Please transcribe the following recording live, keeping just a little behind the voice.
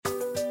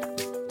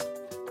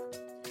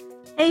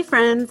Hey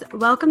friends,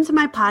 welcome to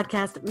my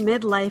podcast,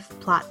 Midlife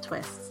Plot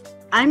Twists.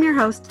 I'm your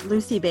host,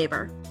 Lucy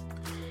Baber.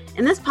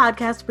 In this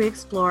podcast, we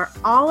explore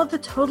all of the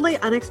totally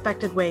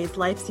unexpected ways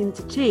life seems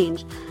to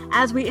change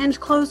as we inch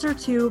closer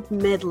to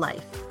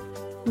midlife.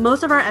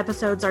 Most of our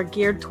episodes are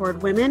geared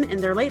toward women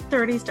in their late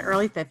 30s to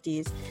early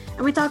 50s,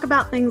 and we talk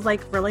about things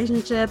like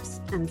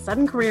relationships and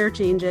sudden career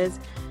changes,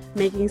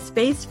 making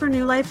space for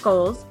new life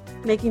goals,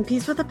 making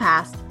peace with the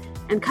past,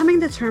 and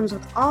coming to terms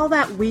with all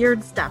that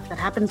weird stuff that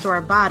happens to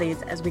our bodies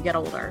as we get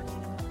older.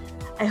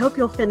 I hope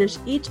you'll finish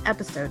each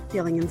episode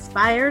feeling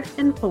inspired,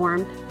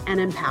 informed, and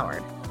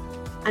empowered.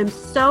 I'm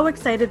so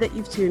excited that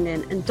you've tuned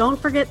in, and don't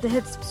forget to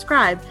hit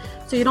subscribe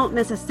so you don't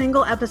miss a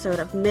single episode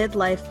of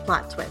Midlife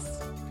Plot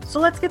Twists. So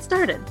let's get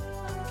started.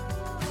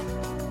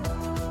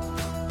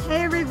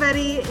 Hey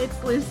everybody,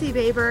 it's Lucy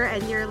Baber,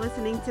 and you're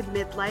listening to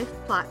Midlife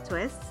Plot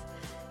Twists.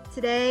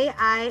 Today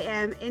I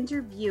am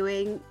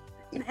interviewing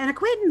an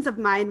acquaintance of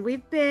mine.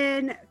 We've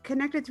been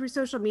connected through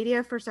social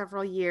media for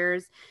several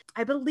years.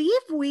 I believe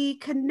we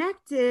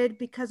connected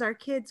because our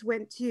kids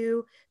went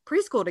to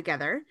preschool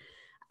together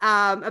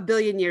a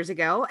billion years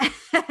ago.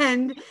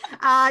 And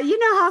you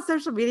know how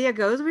social media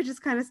goes. We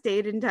just kind of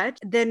stayed in touch.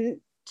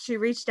 Then she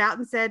reached out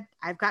and said,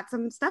 I've got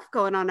some stuff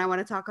going on I want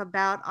to talk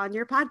about on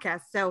your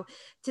podcast. So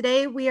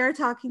today we are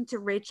talking to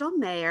Rachel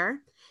Mayer.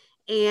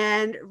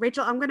 And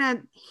Rachel, I'm going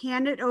to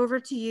hand it over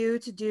to you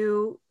to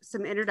do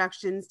some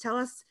introductions. Tell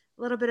us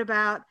a little bit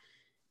about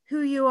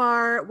who you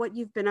are, what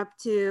you've been up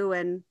to,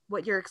 and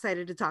what you're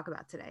excited to talk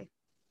about today.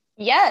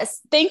 Yes.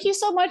 Thank you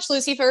so much,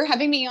 Lucy, for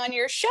having me on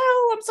your show.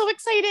 I'm so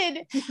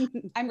excited.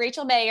 I'm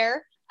Rachel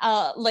Mayer.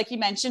 Like you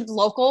mentioned,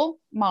 local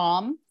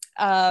mom.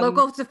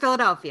 Local to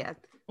Philadelphia.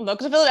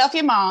 Local to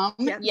Philadelphia mom.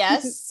 Yep.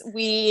 Yes.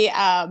 We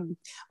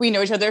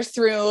know each other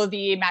through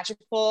the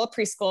magical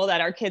preschool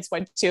that our kids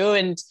went to.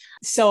 And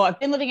so I've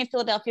been living in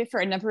Philadelphia for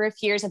a number of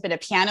years. I've been a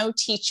piano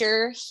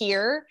teacher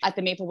here at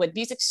the Maplewood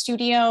Music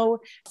Studio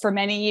for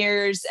many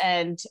years,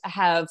 and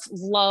have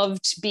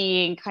loved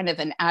being kind of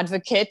an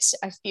advocate,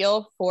 I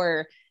feel,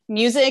 for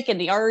music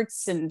and the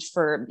arts, and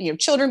for,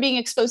 children being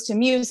exposed to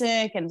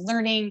music and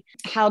learning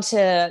how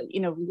to,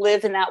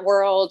 live in that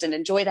world and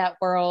enjoy that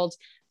world.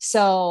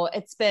 So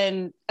it's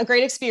been a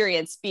great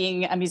experience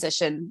being a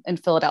musician in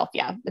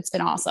Philadelphia. It's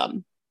been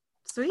awesome.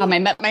 Sweet. I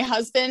met my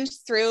husband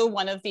through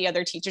one of the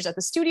other teachers at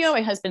the studio.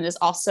 My husband is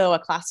also a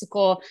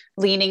classical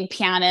leaning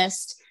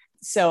pianist.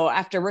 So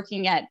after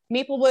working at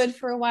Maplewood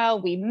for a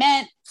while, we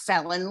met,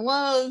 fell in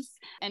love,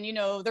 and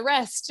the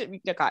rest.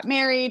 We got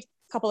married.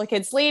 A couple of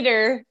kids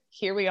later,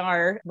 here we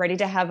are, ready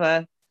to have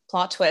a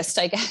plot twist,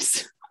 I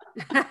guess.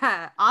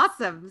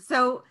 Awesome.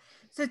 So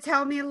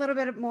tell me a little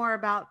bit more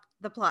about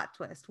the plot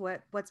twist.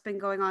 What's been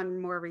going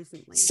on more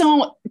recently?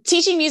 So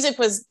teaching music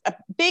was a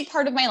big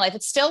part of my life.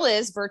 It still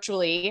is,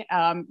 virtually,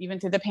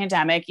 even through the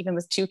pandemic. Even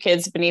with two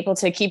kids, I've been able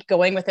to keep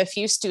going with a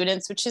few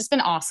students, which has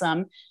been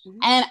awesome. Mm-hmm.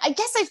 And I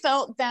guess I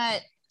felt that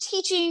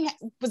teaching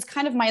was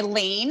kind of my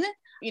lane.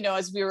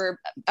 As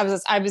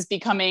I was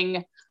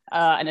becoming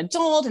an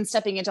adult and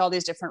stepping into all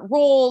these different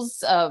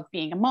roles of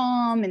being a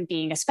mom and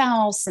being a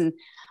spouse and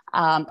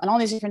all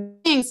these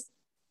different things.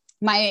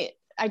 My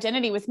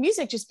identity with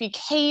music just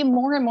became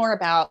more and more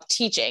about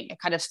teaching. It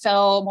kind of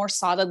fell more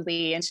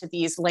solidly into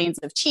these lanes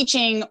of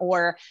teaching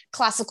or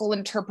classical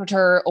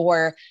interpreter,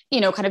 or,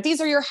 kind of, these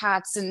are your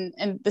hats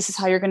and this is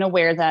how you're going to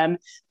wear them.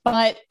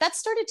 But that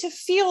started to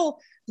feel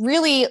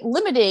really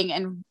limiting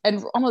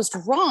and almost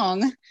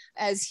wrong,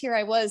 as here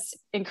I was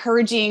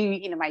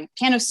encouraging, my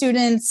piano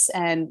students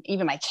and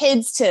even my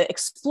kids to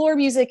explore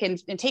music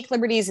and take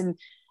liberties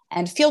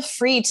and feel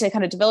free to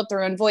kind of develop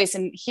their own voice.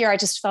 And here I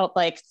just felt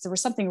like there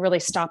was something really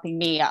stopping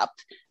me up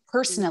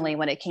personally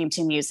when it came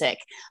to music.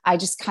 I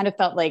just kind of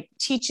felt like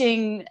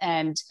teaching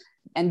and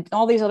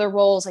all these other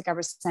roles, like I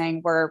was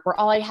saying, were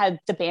all I had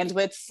the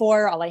bandwidth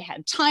for, all I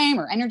had time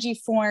or energy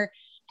for.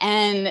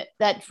 And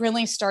that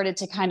really started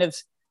to kind of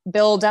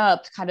build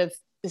up kind of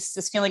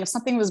this feeling of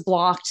something was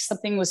blocked,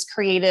 something was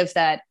creative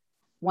that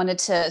wanted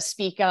to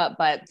speak up,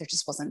 but there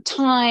just wasn't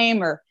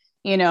time, or,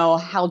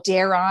 how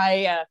dare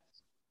I,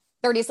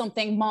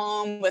 30-something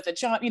mom with a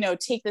job,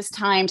 take this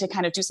time to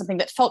kind of do something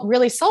that felt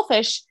really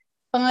selfish.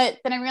 But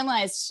then I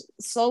realized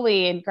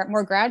slowly and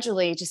more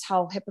gradually just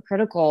how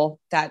hypocritical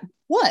that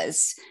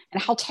was,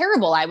 and how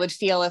terrible I would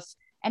feel if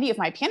any of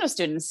my piano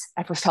students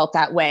ever felt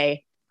that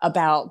way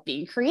about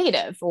being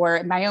creative,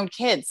 or my own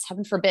kids,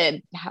 heaven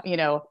forbid,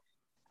 to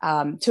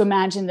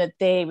imagine that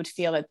they would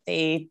feel that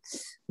they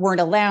weren't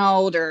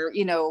allowed, or,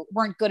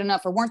 weren't good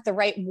enough, or weren't the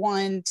right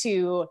one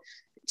to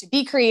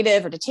be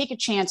creative, or to take a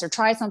chance, or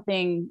try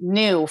something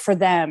new for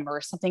them, or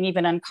something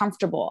even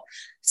uncomfortable.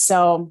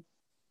 So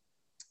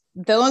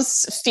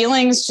those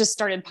feelings just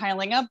started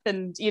piling up,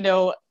 and,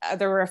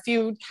 there were a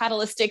few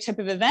catalytic type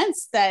of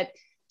events that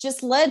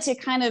just led to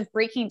kind of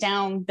breaking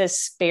down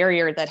this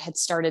barrier that had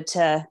started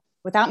to,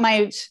 without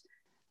my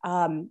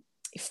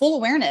full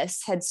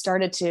awareness, had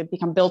started to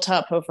become built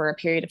up over a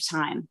period of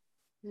time.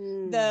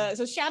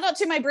 So shout out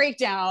to my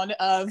breakdown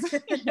of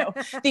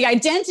the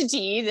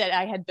identity that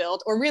I had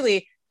built, or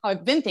really how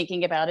I've been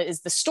thinking about it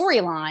is the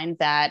storyline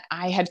that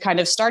I had kind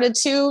of started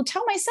to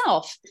tell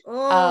myself.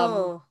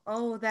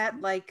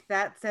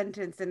 That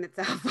sentence in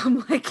itself.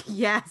 I'm like,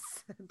 yes,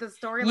 the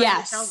storyline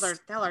yes. we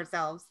tell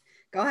ourselves.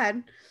 Go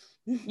ahead.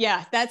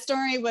 Yeah, that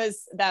story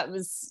was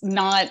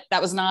not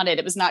it.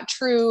 It was not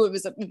true. It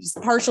was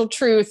partial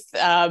truth.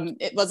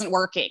 It wasn't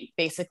working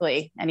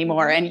basically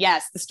anymore. Mm-hmm. And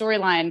yes, the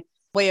storyline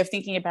way of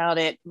thinking about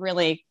it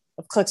really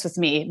clicks with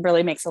me. It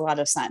really makes a lot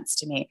of sense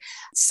to me.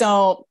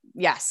 So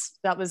yes,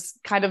 that was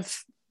kind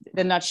of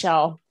the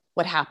nutshell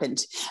what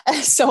happened.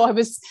 So I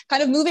was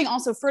kind of moving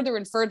also further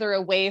and further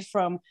away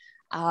from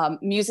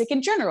music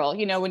in general.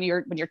 You know, when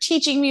you're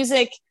teaching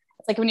music,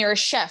 it's like when you're a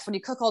chef, when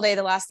you cook all day,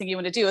 the last thing you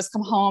want to do is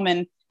come home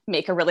and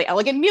make a really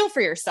elegant meal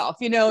for yourself.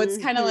 You know, it's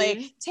kind of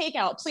like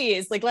takeout,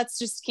 please. Like, let's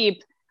just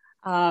keep,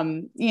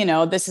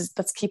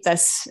 let's keep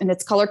this in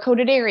its color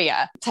coded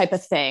area type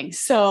of thing.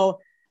 So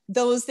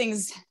those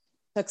things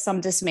took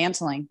some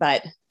dismantling,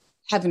 but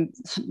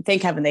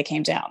thank heaven they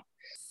came down.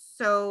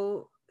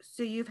 So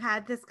you've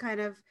had this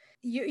kind of,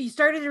 you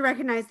started to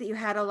recognize that you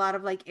had a lot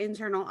of like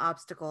internal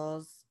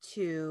obstacles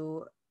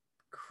to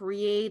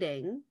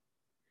creating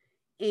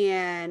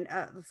and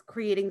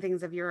creating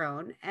things of your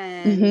own.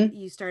 And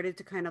you started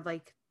to kind of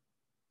like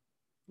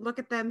look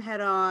at them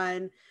head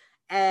on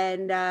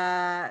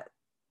and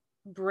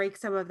break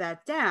some of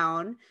that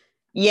down.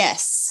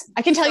 Yes.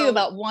 I can tell you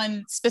about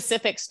one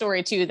specific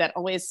story too, that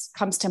always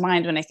comes to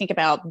mind when I think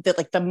about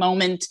the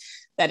moment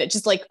that it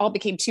just like all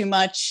became too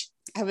much.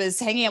 I was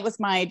hanging out with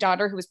my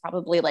daughter, who was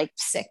probably like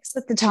 6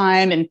 at the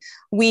time. And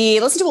we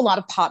listened to a lot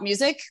of pop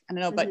music. I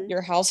don't know about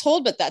your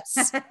household, but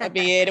that's, I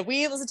mean,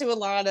 we listened to a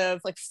lot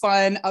of like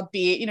fun,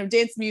 upbeat,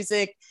 dance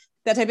music,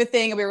 that type of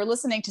thing. And we were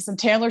listening to some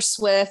Taylor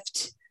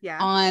Swift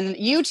on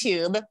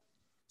YouTube,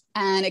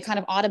 and it kind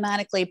of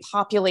automatically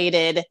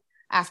populated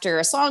after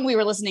a song we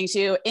were listening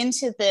to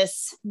into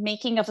this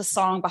making of a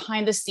song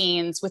behind the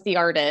scenes with the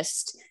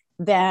artist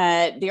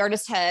that the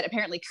artist had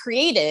apparently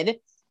created.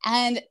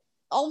 And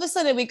all of a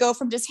sudden we go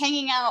from just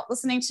hanging out,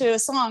 listening to a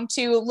song,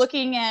 to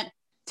looking at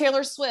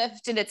Taylor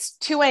Swift, and it's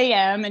 2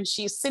 a.m. and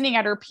she's sitting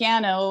at her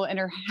piano in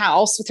her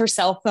house with her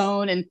cell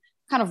phone and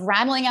kind of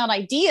rattling out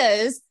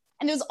ideas.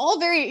 And it was all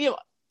very,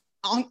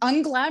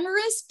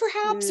 unglamorous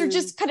perhaps, or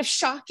just kind of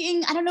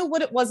shocking. I don't know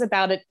what it was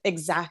about it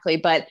exactly,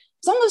 but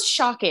it's almost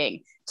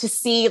shocking to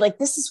see like,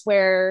 this is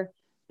where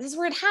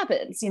it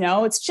happens.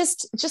 It's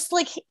just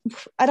like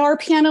at our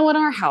piano in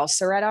our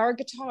house, or at our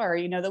guitar,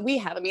 that we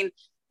have. I mean,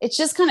 it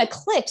just kind of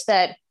clicked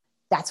that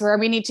that's where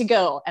we need to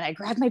go. And I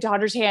grabbed my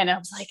daughter's hand and I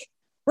was like,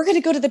 we're going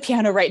to go to the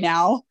piano right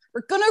now.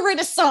 We're going to write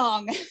a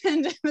song.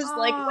 And I was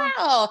like,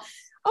 wow,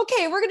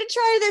 okay, we're going to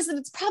try this. And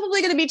it's probably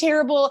going to be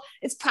terrible.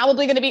 It's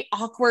probably going to be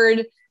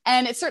awkward.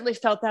 And it certainly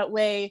felt that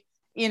way,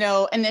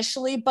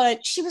 initially,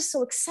 but she was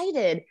so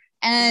excited.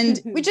 And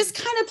we just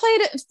kind of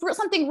played it for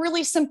something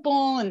really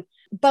simple.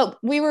 But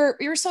we were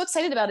so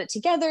excited about it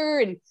together.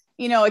 And,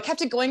 I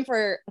kept it going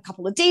for a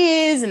couple of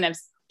days, and I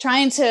was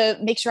trying to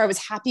make sure I was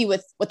happy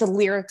with what the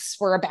lyrics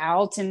were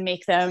about and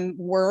make them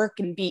work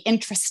and be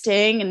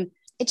interesting. And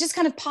it just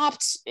kind of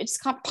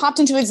popped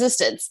into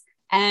existence.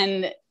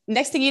 And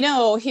next thing you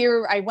know,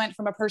 here I went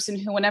from a person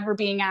who, whenever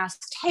being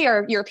asked, hey,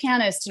 you're a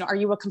pianist, are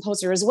you a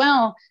composer as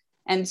well?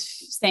 And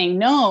saying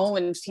no,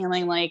 and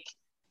feeling like,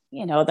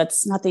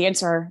 that's not the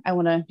answer I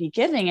want to be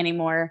giving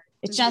anymore.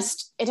 It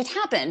had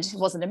happened. It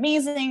wasn't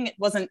amazing. It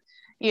wasn't,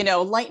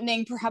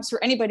 lightning perhaps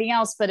for anybody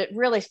else, but it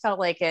really felt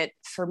like it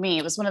for me.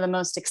 It was one of the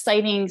most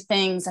exciting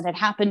things that had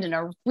happened in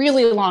a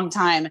really long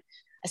time,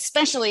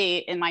 especially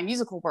in my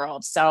musical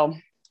world. So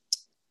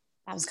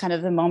that was kind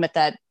of the moment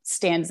that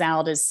stands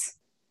out as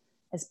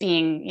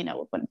being,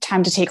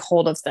 time to take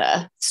hold of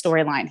the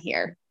storyline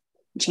here,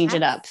 change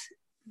it up.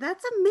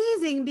 That's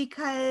amazing,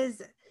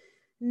 because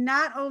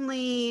not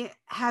only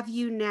have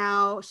you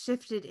now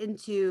shifted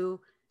into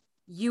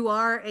you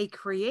are a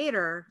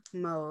creator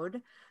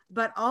mode,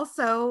 but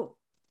also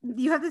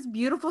you have this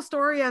beautiful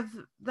story of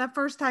the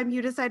first time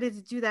you decided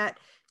to do that.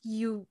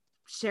 You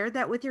shared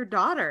that with your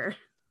daughter.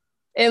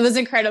 It was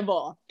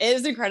incredible. It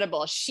was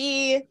incredible.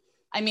 She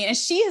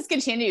has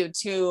continued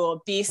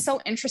to be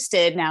so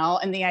interested now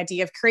in the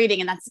idea of creating.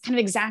 And that's kind of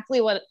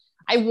exactly what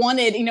I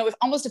wanted,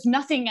 if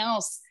nothing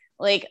else,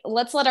 like,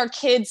 let's let our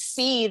kids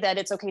see that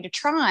it's okay to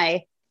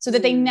try, so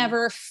that they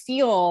never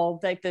feel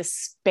like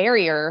this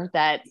barrier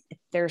that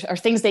there are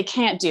things they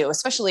can't do,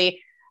 especially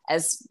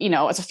as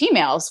a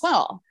female as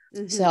well.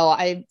 So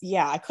I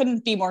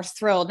couldn't be more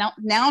thrilled.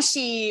 Now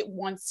she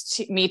wants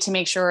me to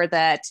make sure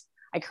that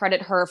I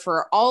credit her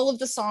for all of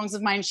the songs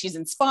of mine she's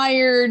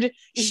inspired.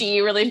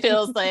 She really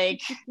feels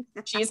like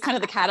she's kind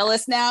of the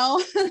catalyst now.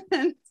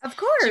 Of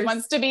course. She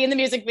wants to be in the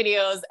music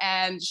videos,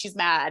 and she's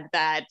mad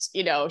that,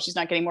 she's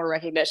not getting more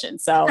recognition.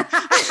 So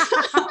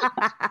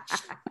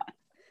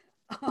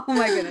oh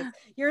my goodness.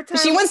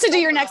 She wants to do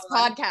your next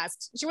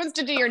podcast. She wants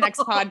to do your next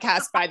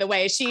podcast, by the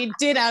way. She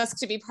did ask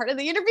to be part of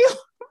the interview.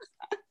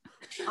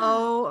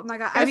 Oh my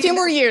God. A few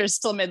more years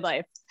till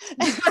midlife.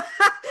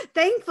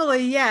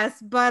 Thankfully,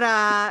 yes. But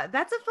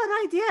that's a fun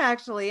idea,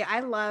 actually.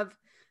 I love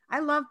I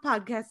love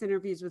podcast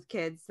interviews with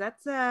kids.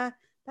 That's an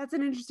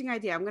interesting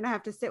idea. I'm going to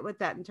have to sit with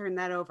that and turn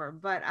that over.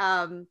 But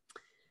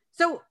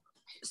so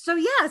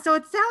yeah, so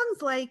it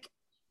sounds like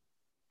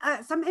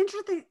some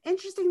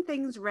interesting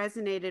things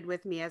resonated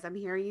with me as I'm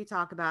hearing you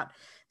talk about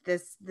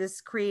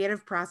this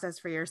creative process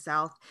for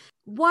yourself.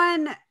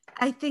 One,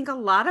 I think a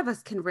lot of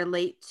us can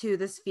relate to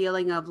this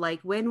feeling of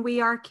like when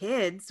we were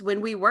kids,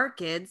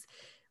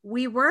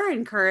 we were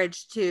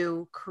encouraged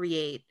to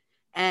create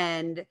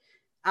and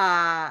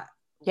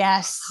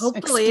yes,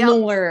 hopefully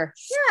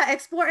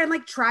explore and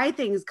like try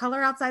things,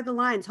 color outside the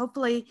lines.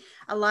 Hopefully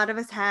a lot of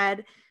us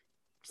had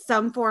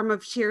some form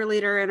of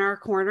cheerleader in our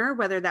corner,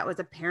 whether that was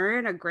a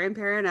parent, a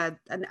grandparent,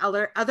 an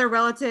other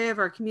relative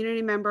or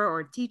community member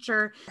or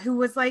teacher who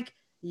was like,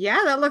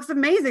 yeah, that looks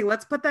amazing.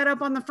 Let's put that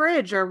up on the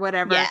fridge or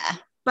whatever. Yeah.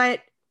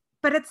 But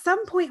at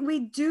some point we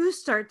do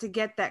start to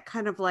get that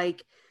kind of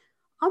like,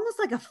 almost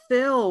like a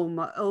film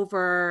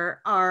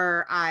over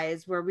our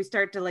eyes where we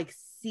start to like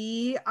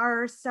see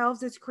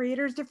ourselves as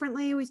creators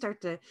differently. We start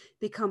to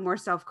become more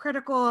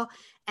self-critical,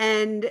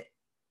 and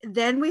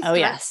then we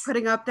start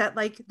putting up that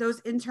like those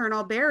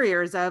internal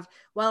barriers of,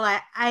 well,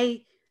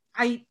 I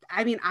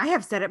mean, I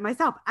have said it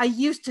myself. I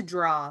used to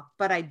draw,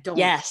 but I don't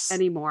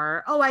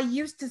anymore. Oh, I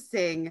used to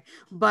sing,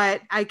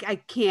 but I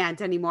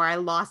can't anymore. I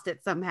lost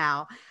it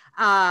somehow.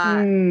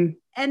 And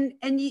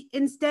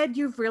instead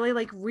you've really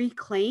like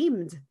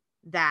reclaimed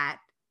that.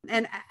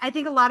 And I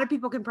think a lot of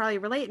people can probably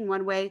relate in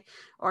one way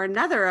or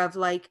another of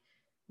like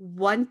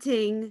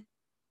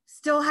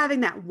still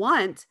having that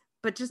want,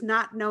 but just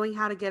not knowing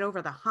how to get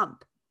over the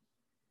hump.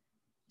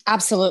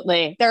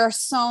 Absolutely. There are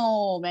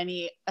so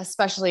many,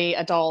 especially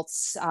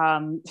adults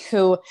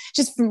who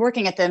just from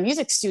working at the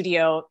music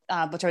studio,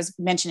 which I was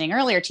mentioning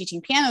earlier,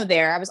 teaching piano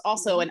there. I was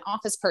also an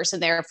office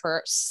person there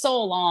for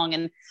so long,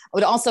 and I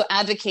would also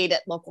advocate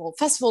at local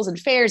festivals and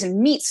fairs and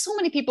meet so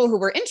many people who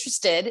were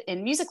interested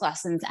in music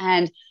lessons.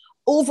 And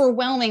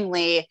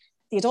overwhelmingly,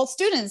 the adult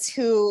students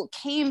who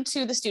came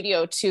to the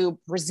studio to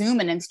resume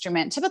an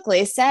instrument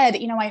typically said,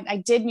 I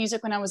did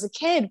music when I was a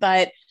kid,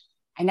 but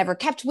I never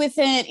kept with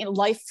it.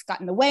 Life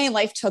got in the way,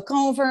 life took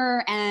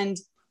over, and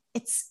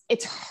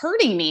it's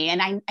hurting me,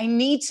 and I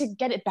need to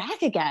get it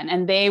back again.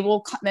 And they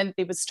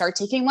would start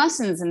taking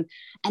lessons,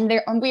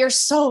 and we are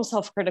so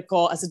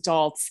self-critical as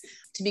adults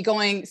to be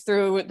going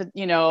through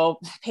the,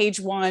 page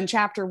 1,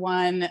 chapter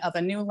 1 of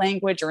a new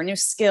language or a new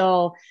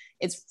skill.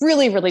 It's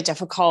really, really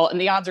difficult, and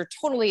the odds are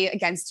totally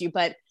against you.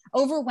 But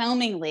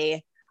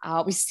overwhelmingly,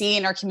 we see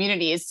in our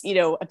communities,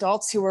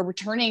 adults who are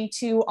returning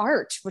to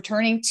art,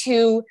 returning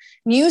to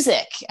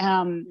music.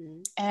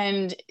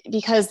 And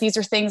because these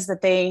are things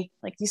that they,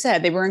 like you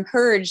said, they were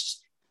encouraged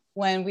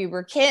when we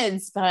were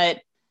kids,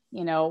 but,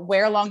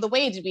 where along the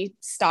way did we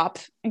stop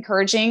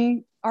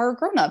encouraging our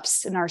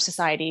grownups in our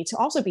society to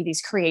also be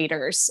these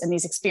creators and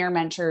these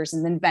experimenters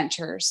and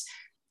inventors?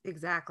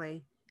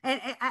 Exactly.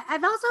 And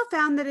I've also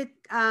found that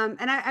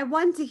and I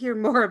want to hear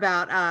more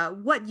about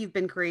what you've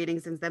been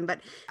creating since then,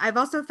 but I've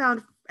also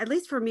found, at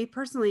least for me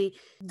personally,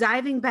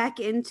 diving back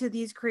into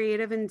these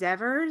creative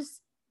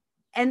endeavors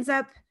ends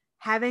up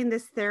having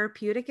this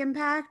therapeutic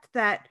impact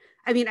that,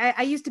 I mean,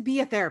 I used to be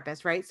a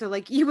therapist, right? So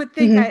like you would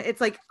think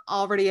it's like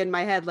already in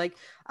my head, like,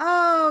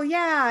 oh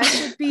yeah, I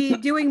should be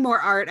doing more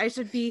art. I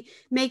should be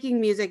making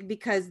music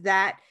because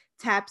that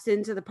taps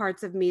into the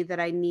parts of me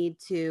that I need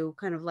to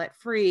kind of let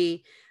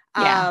free.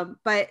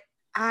 But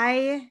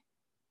I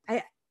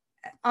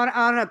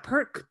on a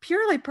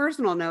purely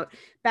personal note,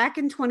 back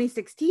in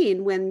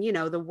 2016, when,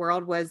 the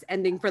world was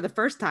ending for the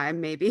first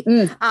time, maybe,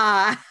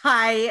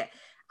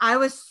 I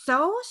was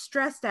so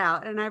stressed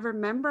out. And I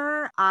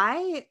remember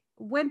I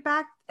went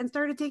back and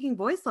started taking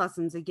voice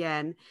lessons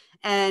again.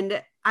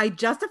 And I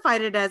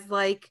justified it as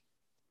like,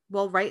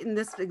 well, right in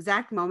this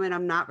exact moment,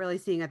 I'm not really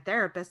seeing a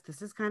therapist.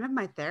 This is kind of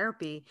my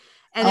therapy.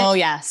 And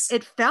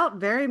it felt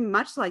very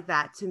much like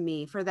that to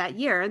me for that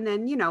year. And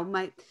then,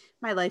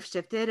 my life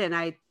shifted and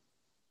I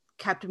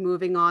kept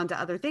moving on to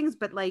other things.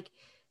 But like,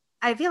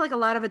 I feel like a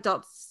lot of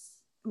adults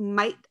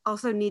might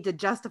also need to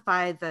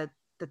justify the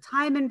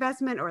time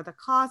investment or the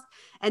cost,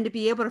 and to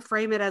be able to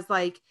frame it as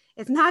like,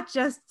 it's not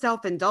just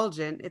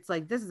self-indulgent. It's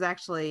like, this is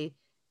actually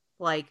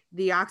like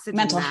the oxygen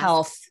mental mask.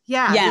 Health.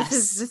 Yeah. Yes.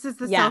 This is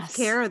the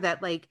self-care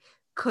that like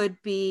could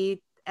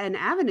be an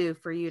avenue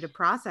for you to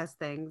process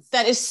things.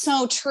 That is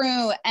so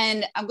true.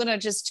 And I'm going to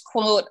just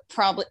quote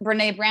probably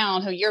Brene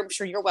Brown, who I'm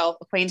sure you're well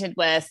acquainted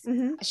with.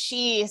 Mm-hmm.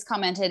 She has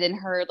commented in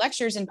her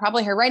lectures and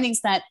probably her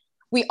writings that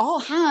we all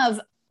have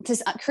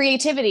this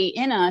creativity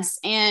in us.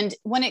 And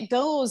when it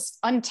goes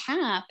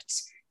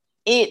untapped,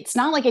 it's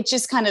not like it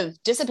just kind of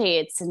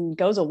dissipates and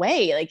goes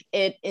away. Like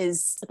it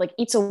is like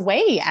eats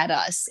away at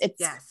us.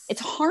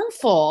 It's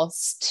harmful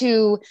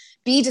to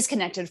be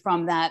disconnected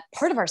from that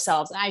part of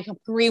ourselves. And I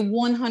agree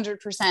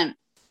 100%,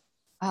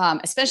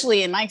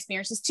 especially in my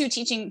experiences too,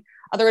 teaching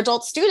other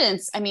adult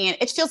students. I mean,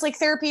 it feels like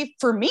therapy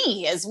for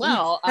me as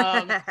well.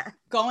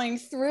 Going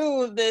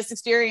through this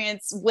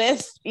experience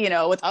with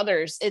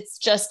others, it's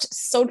just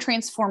so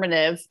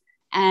transformative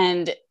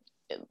and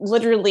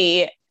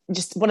literally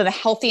just one of the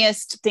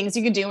healthiest things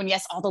you can do. And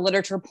yes, all the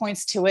literature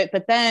points to it.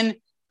 But then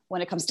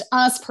when it comes to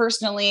us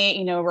personally,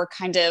 you know, we're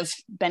kind of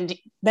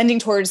bending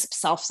towards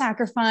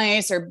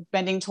self-sacrifice, or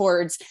bending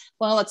towards,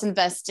 well, let's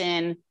invest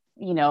in,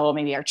 you know,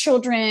 maybe our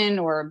children,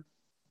 or,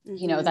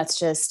 you know, that's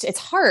just, it's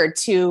hard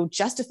to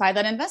justify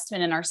that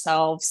investment in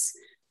ourselves.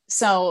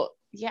 So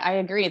yeah, I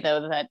agree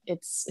though, that it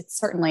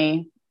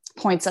certainly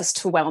points us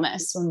to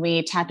wellness when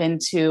we tap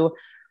into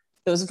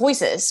those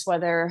voices,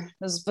 whether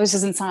those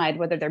voices inside,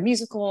 whether they're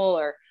musical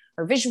or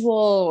visual,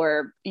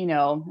 or, you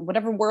know,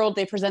 whatever world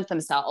they present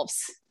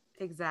themselves.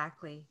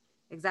 Exactly.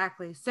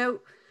 So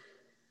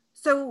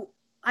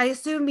I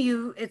assume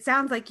it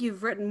sounds like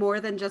you've written more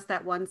than just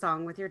that one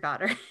song with your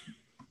daughter.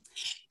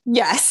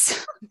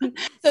 Yes.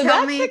 So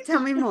tell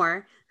me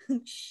more.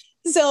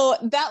 So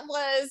that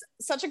was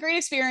such a great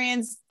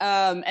experience.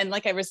 And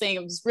like I was saying,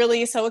 it was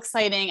really so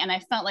exciting. And I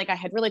felt like I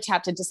had really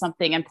tapped into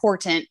something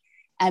important,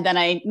 and then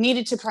I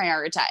needed to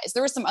prioritize.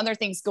 There were some other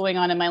things going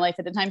on in my life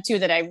at the time too,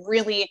 that I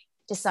really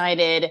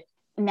decided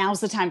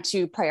now's the time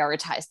to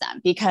prioritize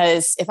them,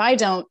 because if I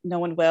don't, no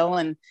one will.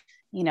 And,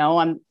 you know,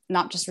 I'm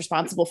not just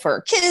responsible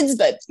for kids,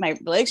 but my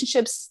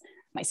relationships,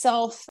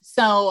 myself.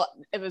 So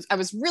I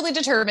was really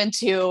determined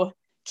to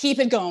keep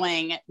it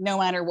going no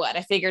matter what.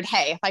 I figured,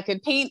 hey, if I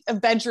could paint a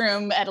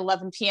bedroom at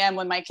 11 p.m.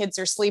 when my kids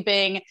are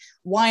sleeping,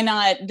 why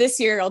not this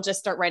year? I'll just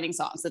start writing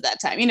songs at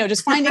that time, you know,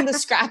 just finding the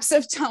scraps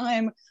of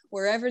time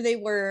wherever they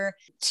were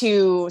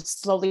to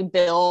slowly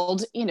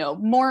build, you know,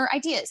 more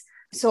ideas.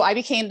 So I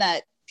became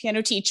that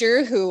piano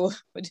teacher who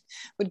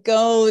would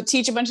go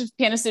teach a bunch of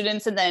piano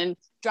students and then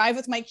drive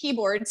with my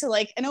keyboard to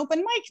like an open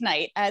mic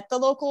night at the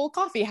local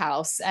coffee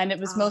house. And it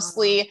was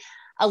mostly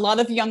a lot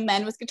of young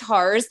men with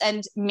guitars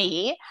and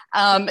me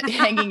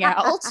hanging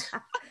out,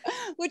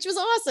 which was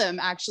awesome.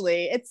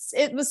 Actually,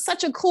 it was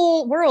such a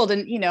cool world.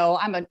 And, you know,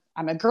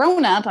 I'm a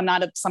grown up. I'm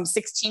not some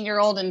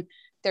 16-year-old in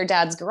their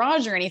dad's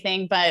garage or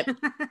anything, but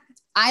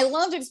I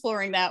loved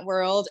exploring that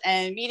world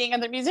and meeting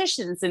other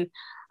musicians. And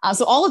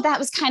so all of that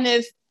was kind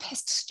of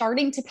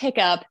starting to pick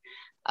up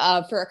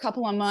for a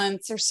couple of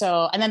months or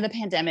so. And then the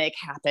pandemic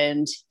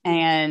happened,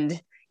 and,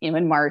 you know,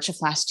 in March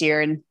of last year,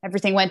 and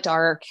everything went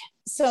dark.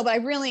 So, but I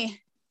really,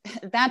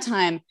 at that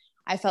time,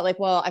 I felt like,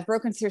 well, I've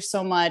broken through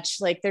so much.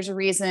 Like, there's a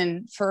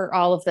reason for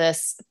all of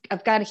this.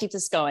 I've got to keep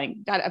this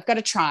going. I've got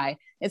to try.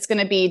 It's going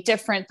to be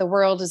different. The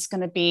world is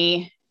going to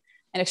be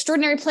an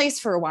extraordinary place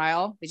for a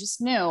while. We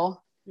just knew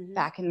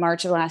back in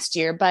March of last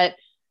year, but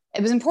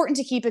it was important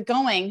to keep it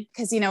going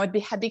because, you know, it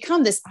had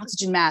become this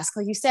oxygen mask,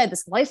 like you said,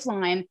 this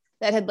lifeline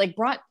that had like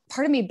brought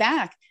part of me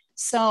back.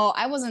 So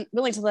I wasn't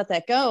willing to let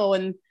that go.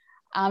 And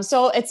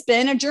so it's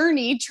been a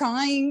journey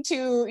trying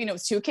to, you know,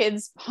 2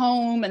 kids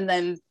home and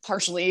then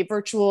partially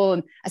virtual,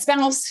 and a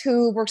spouse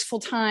who works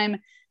full time.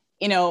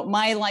 You know,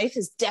 my life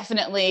is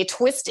definitely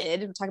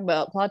twisted. We're talking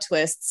about plot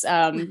twists.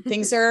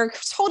 Things are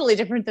totally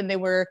different than they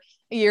were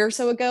a year or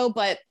so ago,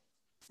 but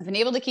I've been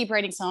able to keep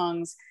writing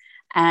songs,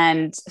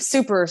 and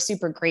super,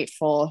 super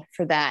grateful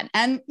for that.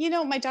 And, you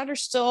know, my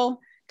daughter's still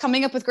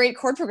coming up with great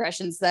chord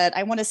progressions that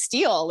I want to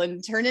steal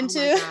and turn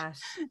into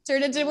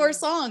more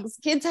songs.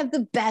 Kids have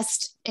the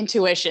best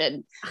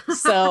intuition.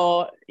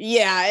 So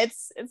yeah,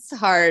 it's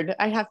hard.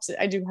 I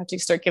do have to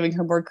start giving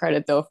her more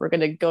credit though, if we're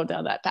going to go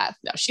down that path.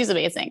 No, she's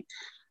amazing.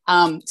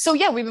 So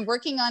yeah, we've been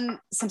working on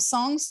some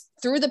songs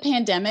through the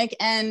pandemic,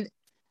 and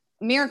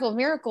miracle of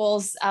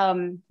miracles,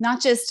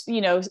 not just, you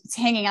know,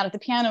 hanging out at the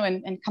piano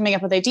and coming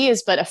up with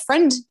ideas, but a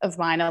friend of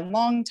mine, a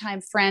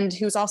longtime friend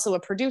who's also a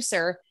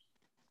producer,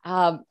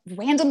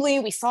 randomly,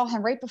 we saw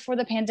him right before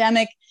the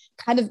pandemic,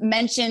 kind of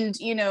mentioned,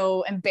 you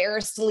know,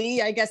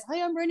 embarrassedly, I guess,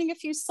 hey, I'm writing a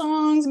few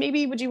songs.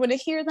 Maybe would you want to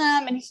hear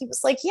them? And he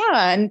was like,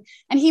 yeah.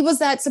 And he was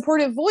that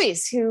supportive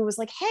voice who was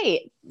like,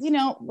 hey, you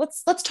know,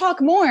 let's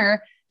talk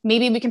more.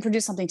 Maybe we can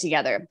produce something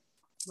together.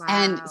 Wow.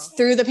 And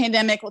through the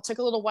pandemic, it took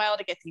a little while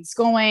to get things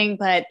going,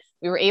 but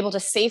we were able to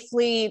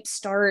safely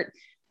start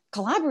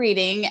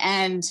collaborating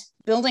and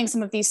building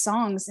some of these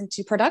songs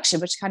into production,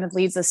 which kind of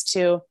leads us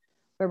to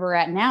where we're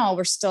at now.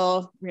 We're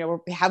still, you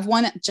know, we have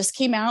one that just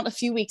came out a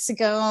few weeks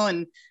ago,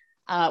 and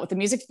with the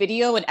music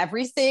video and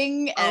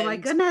everything. Oh my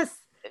goodness.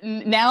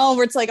 Now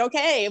it's like,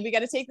 okay, we got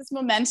to take this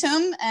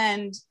momentum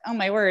and, oh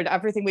my word,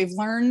 everything we've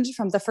learned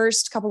from the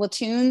first couple of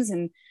tunes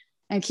and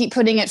keep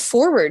putting it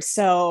forward.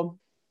 So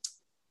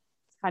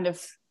kind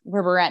of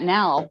where we're at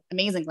now,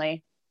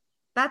 amazingly.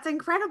 That's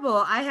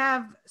incredible. I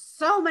have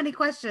so many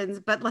questions,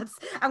 but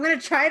I'm going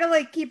to try to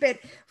like keep it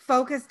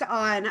focused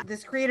on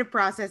this creative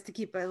process to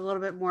keep it a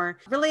little bit more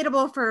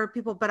relatable for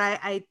people. But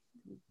I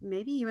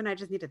maybe you and I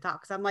just need to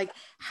talk. So I'm like,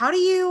 how do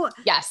you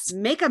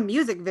make a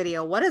music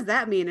video? What does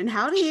that mean? And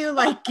how do you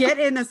like get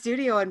in the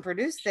studio and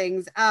produce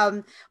things?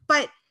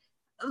 But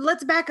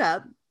let's back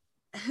up.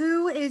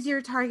 Who is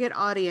your target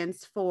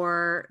audience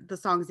for the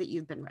songs that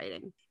you've been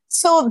writing?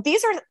 So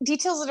these are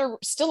details that are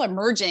still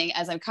emerging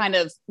as I kind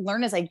of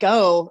learn as I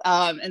go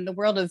in the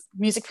world of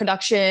music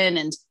production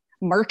and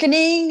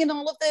marketing and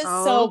all of this.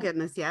 Oh, so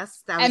goodness.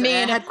 Yes. I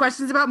mean, I had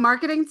questions about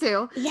marketing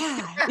too.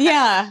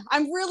 Yeah.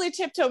 I'm really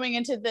tiptoeing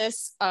into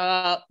this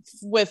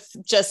with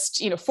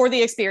just, for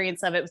the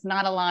experience of it, with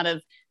not a lot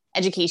of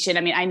education.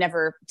 I mean, I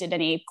never did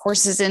any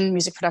courses in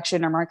music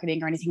production or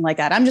marketing or anything like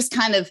that. I'm just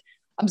kind of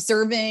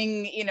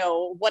observing,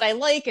 what I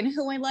like and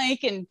who I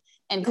like, and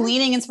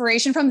gleaning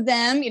inspiration from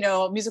them,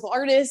 musical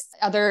artists,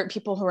 other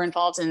people who are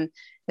involved in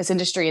this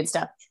industry and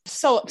stuff.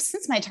 So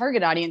since my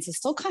target audience is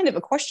still kind of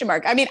a question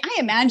mark, I mean, I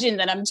imagine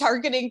that I'm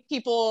targeting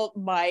people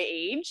my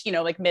age,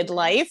 like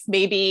midlife,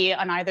 maybe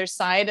on either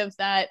side of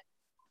that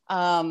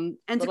and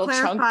little to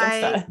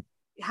clarify, chunk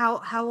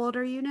of how old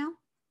are you now?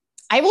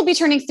 I will be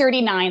turning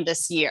 39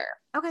 this year.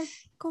 Okay,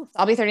 cool.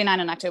 I'll be 39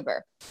 in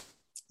October.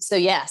 So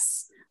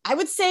yes, I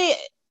would say,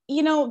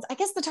 I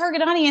guess the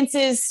target audience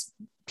is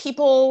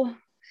people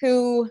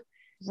who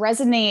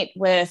resonate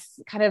with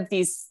kind of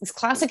these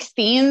classic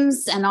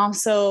themes, and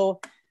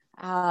also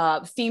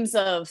themes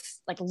of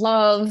like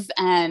love.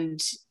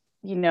 And,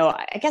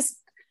 I guess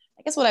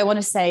what I want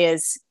to say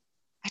is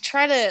I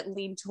try to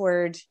lean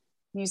toward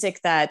music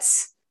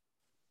that's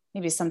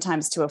maybe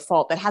sometimes to a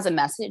fault, that has a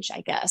message,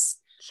 I guess.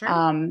 Sure.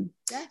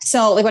 Yeah.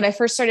 So like when I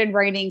first started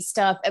writing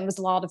stuff, it was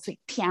a lot of like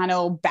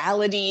piano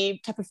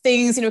ballady type of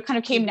things, kind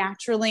of came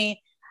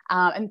naturally.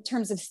 In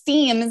terms of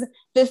themes,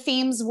 the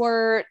themes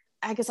were,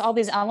 I guess, all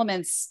these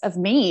elements of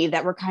me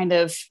that were kind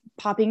of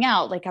popping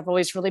out. Like I've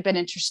always really been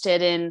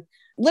interested in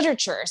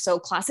literature. So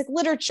classic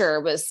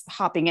literature was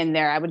hopping in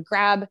there. I would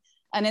grab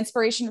an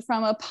inspiration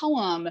from a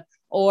poem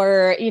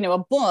or, a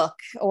book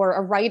or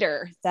a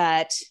writer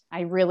that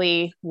I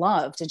really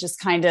loved, and just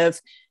kind of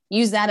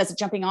use that as a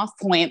jumping off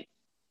point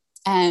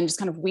and just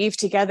kind of weave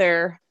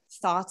together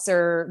thoughts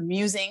or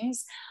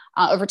musings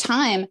over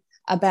time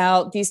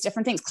about these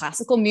different things.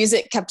 Classical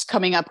music kept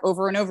coming up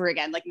over and over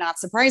again, like not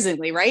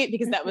surprisingly, right?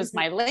 Because that was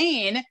my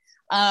lane.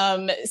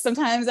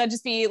 Sometimes I'd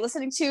just be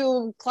listening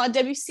to Claude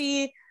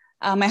Debussy.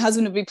 My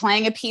husband would be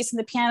playing a piece on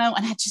the piano,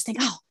 and I'd just think,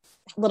 oh,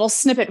 that little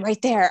snippet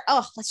right there.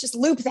 Oh, let's just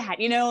loop that,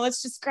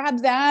 let's just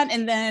grab that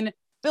and then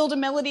build a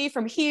melody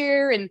from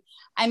here. And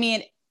I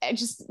mean, I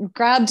just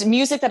grabbed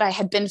music that I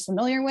had been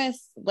familiar with,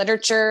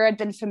 literature I'd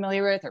been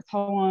familiar with, or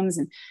poems,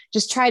 and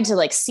just tried to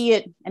like see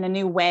it in a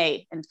new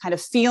way and kind of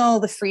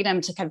feel the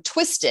freedom to kind of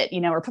twist it,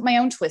 or put my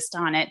own twist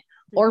on it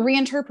or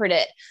reinterpret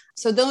it.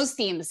 So those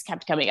themes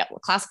kept coming up: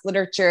 classic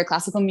literature,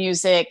 classical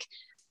music,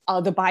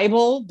 the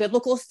Bible,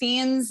 biblical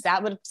themes,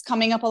 that was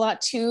coming up a lot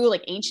too,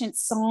 like ancient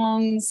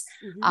songs,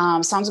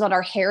 songs about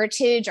our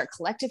heritage, our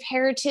collective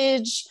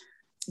heritage,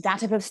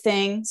 that type of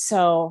thing.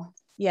 So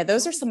yeah,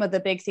 those are some of the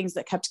big things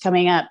that kept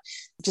coming up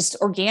just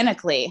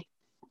organically.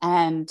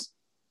 And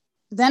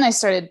then I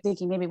started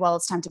thinking maybe, well,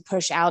 it's time to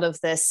push out of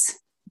this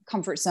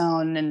comfort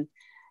zone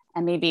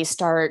and maybe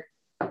start,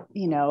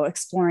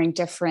 exploring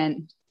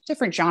different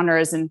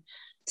genres. And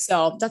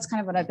so that's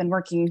kind of what I've been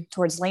working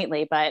towards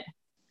lately. But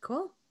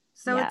cool.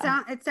 So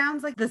yeah. It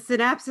sounds like the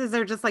synapses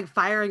are just like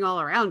firing all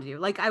around you.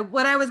 Like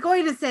what I was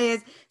going to say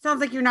is, it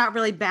sounds like you're not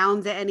really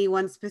bound to any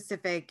one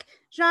specific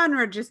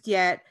genre just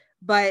yet,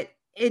 but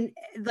in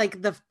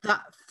like the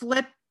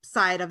flip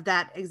side of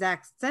that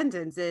exact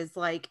sentence is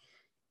like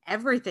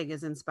everything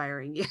is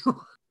inspiring you.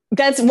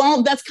 That's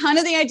kind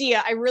of the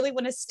idea. I really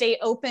want to stay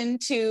open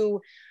to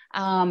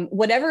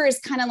whatever is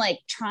kind of like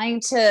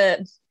trying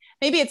to,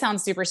 maybe it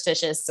sounds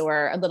superstitious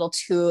or a little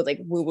too like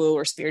woo woo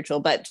or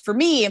spiritual, but for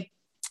me,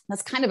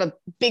 that's kind of a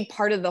big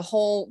part of the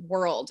whole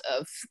world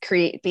of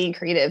being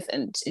creative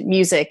and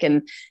music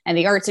and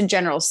the arts in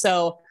general.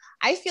 So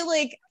I feel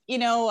like,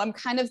 I'm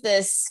kind of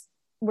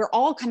we're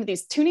all kind of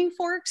these tuning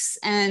forks.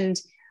 And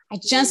I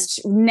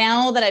just,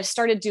 now that I've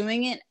started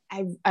doing it,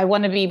 I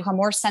want to become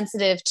more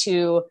sensitive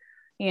to,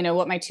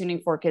 what my tuning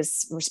fork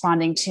is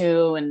responding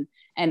to,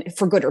 and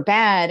for good or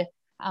bad.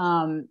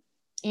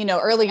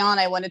 Early on,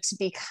 I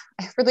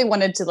really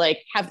wanted to like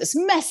have this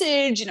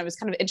message, and I was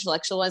kind of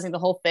intellectualizing the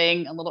whole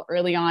thing a little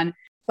early on,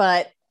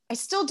 but I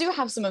still do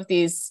have some of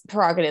these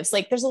prerogatives.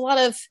 Like there's a lot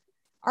of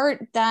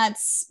art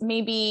that's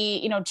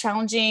maybe,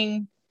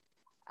 challenging,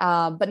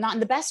 but not in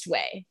the best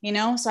way,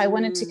 So I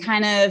wanted to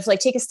kind of like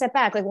take a step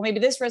back, like, well, maybe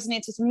this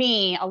resonates with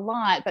me a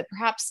lot, but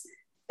perhaps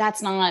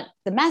that's not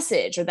the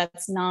message, or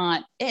that's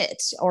not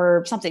it,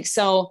 or something.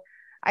 So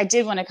I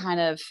did want to kind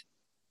of,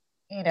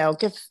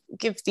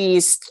 give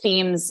these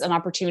themes an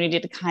opportunity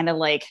to kind of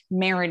like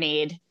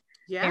marinate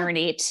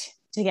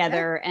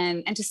together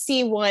and to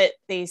see what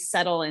they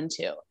settle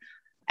into.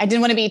 I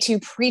didn't want to be too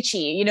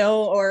preachy,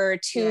 or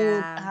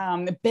too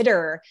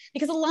bitter,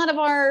 because a lot of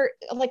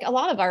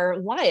our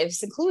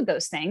lives include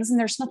those things, and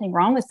there's nothing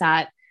wrong with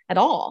that at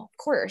all, of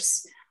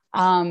course.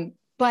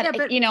 But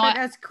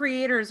as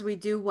creators, we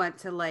do want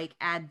to like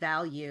add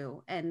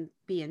value and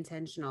be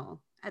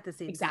intentional at the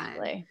same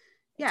time.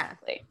 Yeah.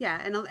 Exactly.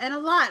 Yeah. And a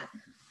lot,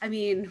 I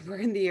mean, we're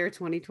in the year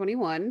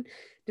 2021,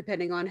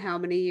 depending on how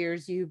many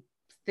years you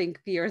think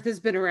the earth has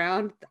been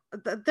around.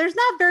 There's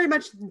not very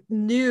much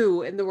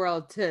new in the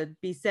world to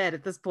be said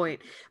at this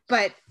point,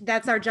 but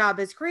that's our job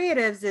as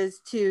creatives, is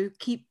to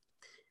keep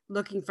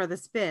looking for the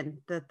spin,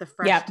 the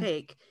fresh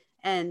take.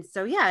 And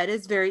so, yeah, it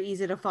is very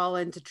easy to fall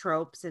into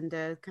tropes and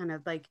to kind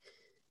of like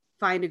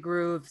find a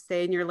groove,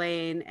 stay in your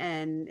lane.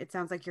 And it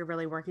sounds like you're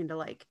really working to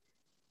like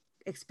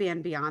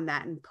expand beyond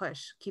that and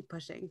keep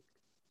pushing.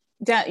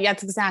 Yeah,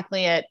 that's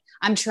exactly it.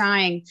 I'm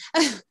trying.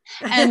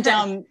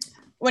 And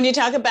when you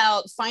talk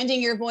about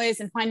finding your voice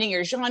and finding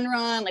your genre,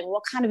 and like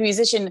what kind of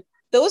musician,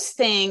 those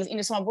things,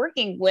 so I'm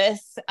working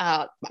with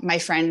my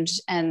friend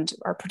and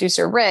our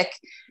producer, Rick,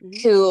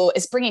 who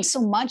is bringing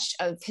so much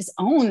of his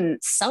own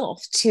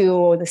self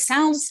to the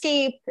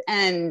soundscape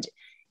and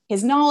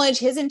his knowledge,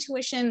 his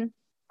intuition.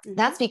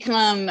 That's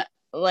become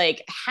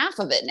like half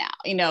of it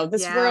now.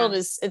 This world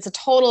it's a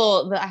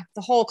total,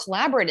 the whole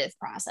collaborative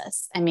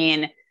process. I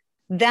mean,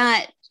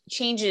 that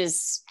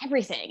changes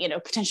everything,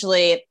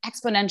 potentially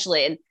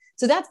exponentially. And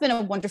so that's been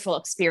a wonderful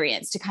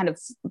experience to kind of,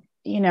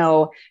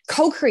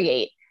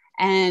 co-create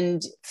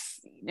and,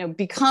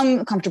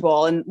 become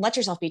comfortable and let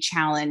yourself be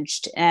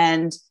challenged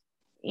and,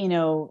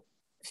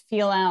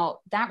 feel out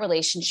that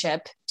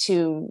relationship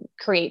to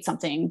create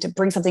something, to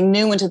bring something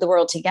new into the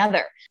world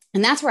together.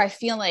 And that's where I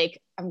feel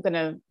like we're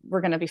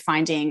going to be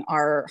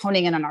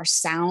honing in on our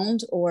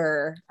sound,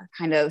 or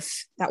kind of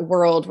that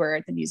world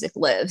where the music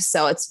lives.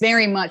 So it's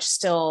very much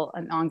still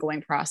an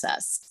ongoing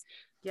process.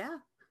 Yeah.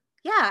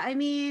 Yeah. I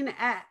mean,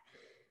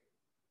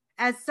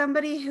 as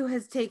somebody who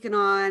has taken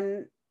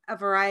on a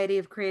variety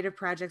of creative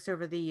projects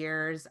over the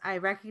years, I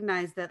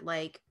recognize that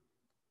like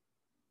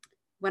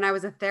when I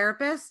was a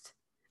therapist,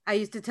 I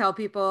used to tell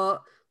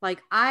people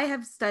like, I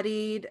have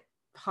studied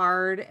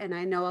hard and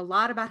I know a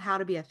lot about how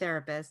to be a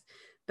therapist,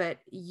 but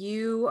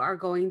you are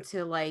going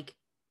to like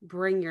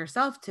bring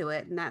yourself to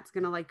it. And that's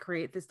going to like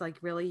create this like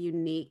really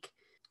unique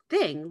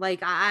thing. Like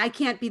I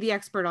can't be the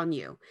expert on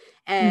you.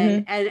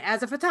 And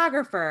as a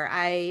photographer,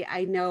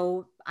 I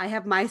know I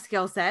have my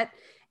skill set,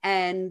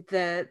 and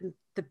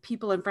the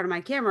people in front of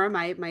my camera,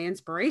 my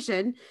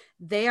inspiration,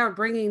 they are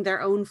bringing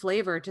their own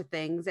flavor to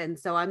things. And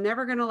so I'm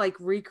never going to like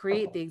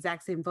recreate the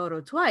exact same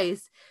photo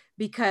twice,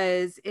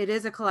 because it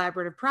is a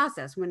collaborative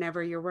process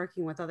whenever you're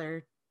working with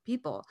other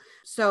people.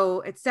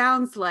 So it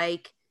sounds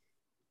like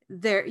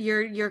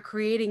you're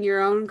creating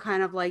your own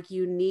kind of like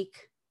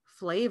unique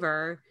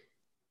flavor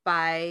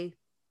by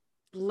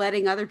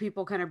letting other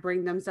people kind of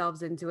bring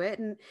themselves into it.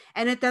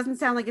 And it doesn't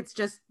sound like it's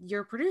just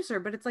your producer,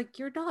 but it's like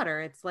your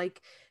daughter. It's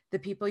like the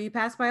people you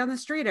pass by on the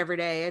street every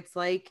day. It's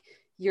like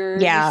your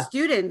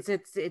students.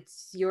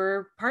 It's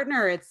your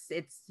partner. It's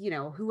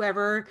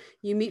whoever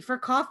you meet for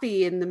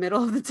coffee in the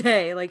middle of the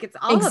day. Like it's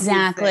all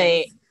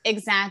exactly.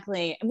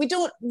 Exactly. We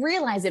don't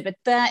realize it, but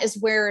that is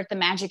where the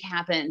magic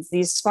happens.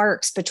 These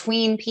sparks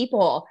between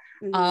people,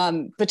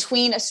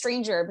 between a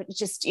stranger, but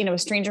just, a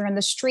stranger in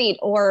the street,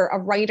 or a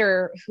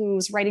writer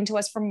who's writing to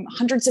us from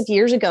hundreds of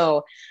years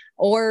ago,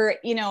 or,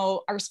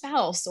 our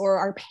spouse or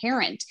our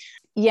parent.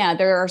 Yeah,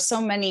 there are so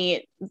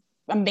many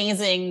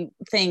amazing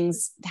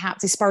things,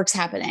 these sparks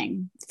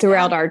happening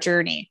throughout our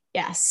journey.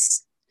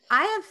 Yes.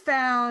 I have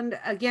found,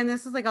 again,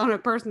 this is like on a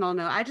personal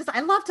note,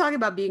 I love talking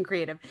about being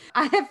creative.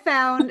 I have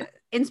found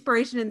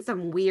inspiration in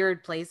some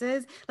weird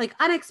places, like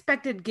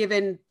unexpected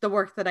given the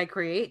work that I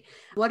create.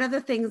 One of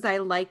the things I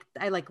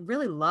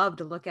really love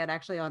to look at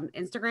actually on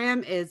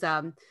Instagram is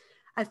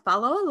I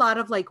follow a lot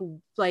of like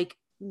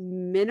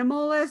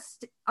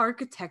minimalist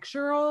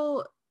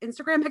architectural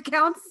Instagram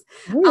accounts,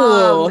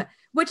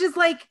 which is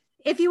like,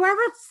 if you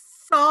ever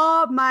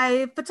saw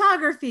my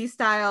photography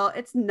style,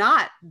 it's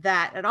not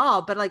that at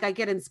all, but like I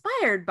get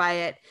inspired by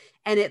it,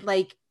 and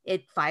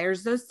it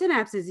fires those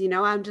synapses,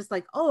 I'm just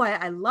like, oh,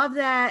 I love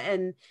that.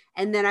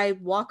 And then I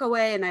walk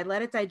away and I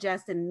let it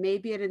digest, and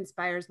maybe it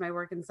inspires my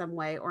work in some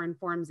way or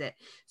informs it.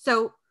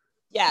 So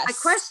yes, my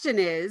question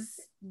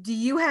is, do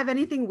you have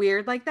anything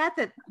weird like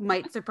that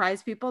might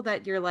surprise people,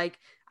 that you're like,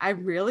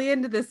 I'm really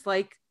into this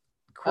like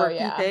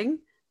quirky thing?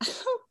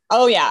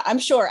 Oh yeah, I'm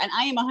sure. And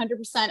I am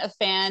 100% a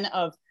fan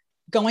of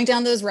going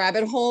down those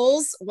rabbit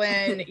holes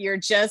when you're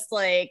just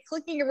like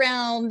clicking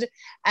around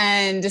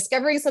and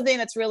discovering something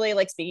that's really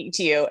like speaking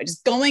to you,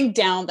 just going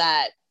down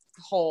that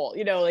hole,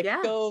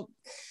 go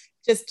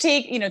just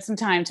take, some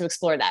time to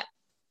explore that.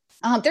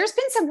 There's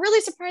been some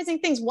really surprising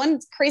things. One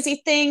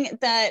crazy thing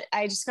that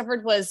I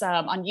discovered was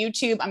on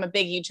YouTube. I'm a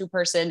big YouTube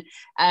person,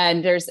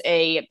 and there's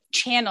a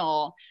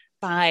channel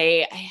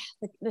by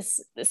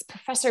this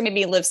professor,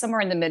 maybe lives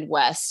somewhere in the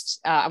Midwest.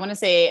 I want to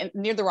say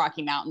near the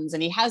Rocky Mountains.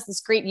 And he has this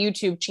great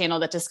YouTube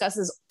channel that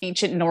discusses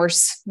ancient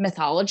Norse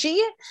mythology.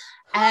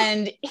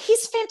 And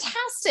he's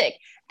fantastic.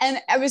 And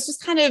I was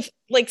just kind of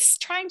like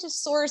trying to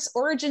source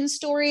origin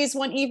stories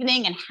one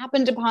evening and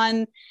happened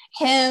upon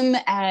him.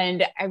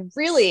 And I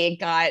really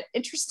got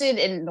interested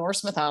in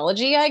Norse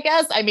mythology, I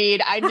guess. I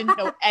mean, I didn't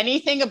know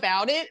anything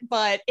about it,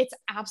 but it's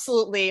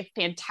absolutely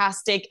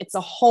fantastic. It's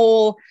a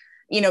whole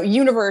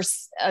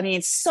universe. I mean,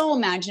 it's so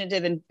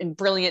imaginative and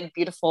brilliant and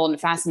beautiful and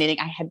fascinating.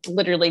 I had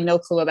literally no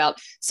clue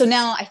about. So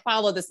now I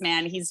follow this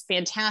man. He's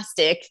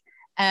fantastic.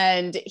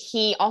 And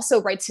he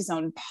also writes his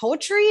own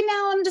poetry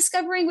now, I'm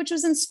discovering, which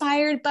was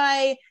inspired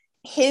by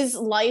his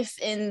life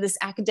in this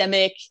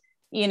academic,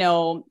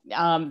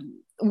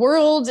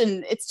 world.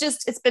 And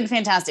it's been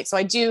fantastic. So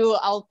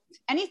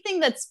anything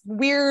that's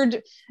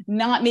weird,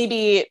 not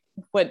maybe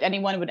what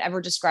anyone would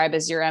ever describe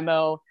as your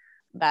MO,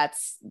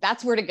 that's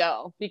where to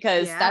go,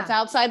 because that's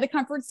outside the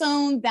comfort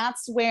zone.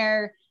 That's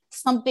where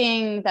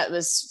something that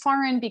was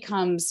foreign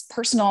becomes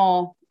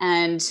personal,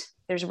 and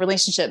there's a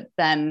relationship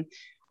then.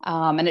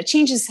 And it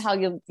changes how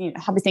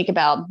how we think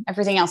about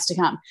everything else to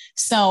come.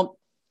 So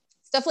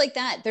stuff like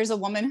that. There's a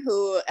woman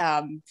who,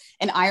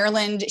 in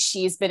Ireland,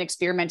 she's been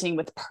experimenting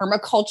with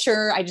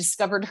permaculture. I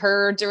discovered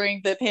her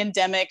during the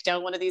pandemic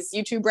down one of these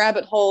YouTube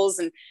rabbit holes.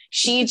 And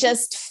she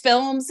just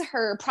films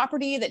her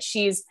property that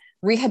she's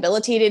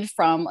rehabilitated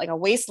from like a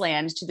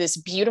wasteland to this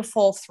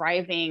beautiful,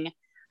 thriving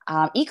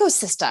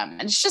ecosystem.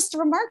 And it's just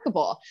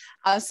remarkable.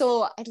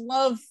 So I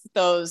love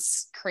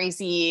those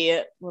crazy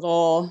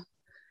little,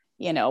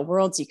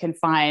 worlds you can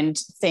find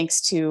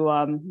thanks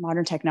to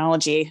modern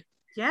technology.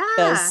 Yeah.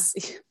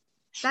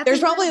 There's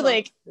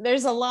probably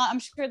there's a lot, I'm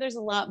sure there's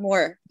a lot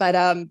more, but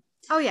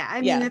oh yeah,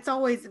 I mean it's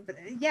always,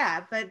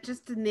 but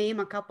just to name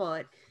a couple,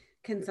 it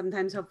can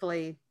sometimes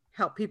hopefully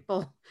help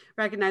people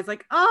recognize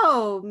like,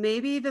 oh,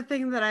 maybe the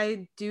thing that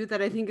I do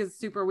that I think is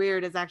super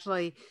weird is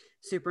actually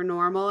super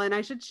normal, and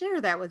I should share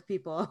that with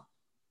people.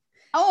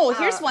 Oh,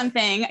 here's one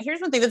thing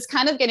that's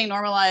kind of getting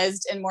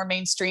normalized and more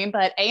mainstream,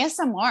 but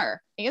ASMR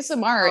is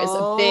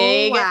a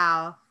big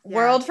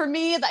world for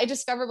me that I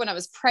discovered when I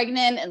was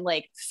pregnant and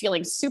like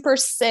feeling super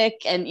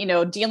sick and,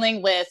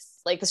 dealing with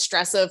like the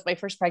stress of my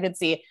first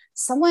pregnancy.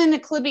 Someone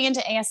clued me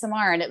into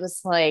ASMR, and it was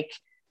like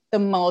the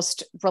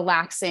most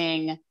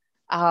relaxing,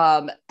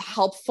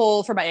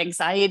 helpful for my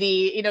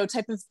anxiety,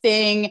 type of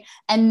thing.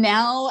 And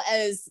now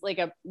as like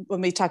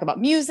when we talk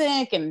about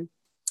music and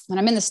when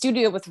I'm in the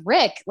studio with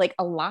Rick, like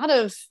a lot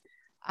of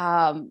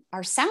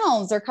our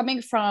sounds are coming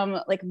from,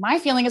 like, my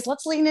feeling is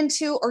let's lean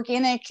into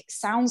organic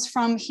sounds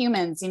from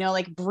humans,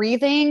 like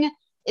breathing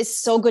is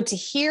so good to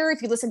hear.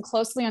 If you listen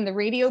closely on the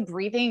radio,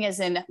 breathing is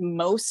in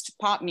most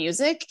pop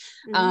music.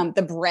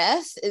 The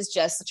breath is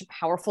just such a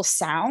powerful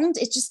sound.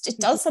 It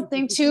does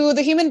something to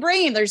the human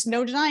brain. There's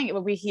no denying it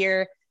when we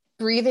hear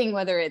breathing,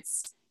 whether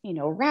it's,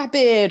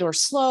 rapid or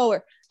slow,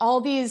 or all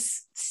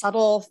these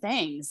subtle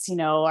things,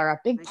 are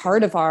a big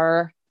part of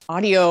our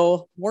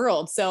audio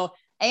world. So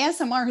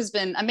ASMR has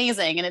been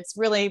amazing, and it's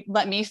really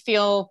let me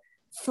feel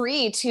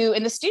free to,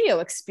 in the studio,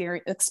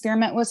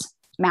 experiment with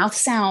mouth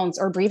sounds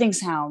or breathing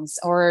sounds,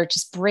 or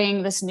just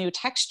bring this new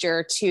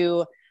texture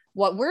to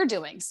what we're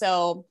doing.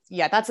 So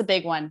yeah, that's a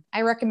big one.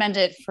 I recommend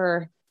it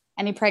for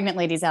any pregnant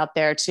ladies out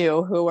there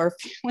too, who are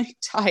feeling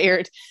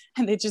tired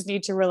and they just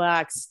need to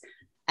relax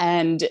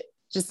and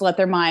just let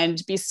their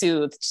mind be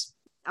soothed.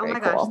 Oh my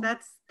gosh,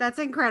 that's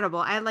incredible.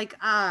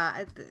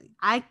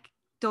 I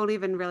don't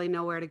even really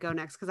know where to go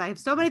next because I have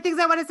so many things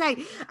I want to say.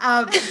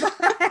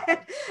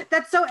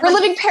 That's so we're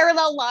living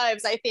parallel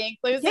lives, I think,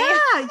 Lucy.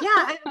 Yeah.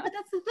 But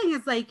that's the thing,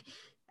 is like,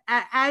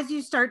 as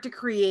you start to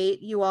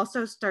create, you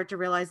also start to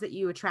realize that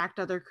you attract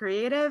other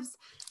creatives.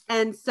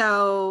 And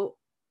so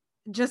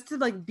just to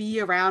like be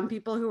around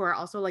people who are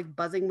also like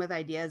buzzing with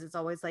ideas, it's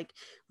always like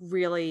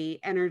really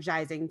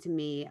energizing to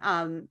me.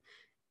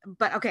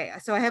 But okay,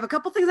 so I have a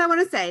couple things I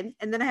want to say,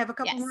 and then I have a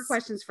couple more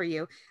questions for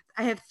you.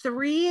 I have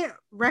 3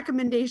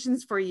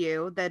 recommendations for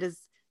you that is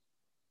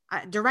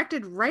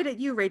directed right at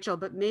you, Rachel,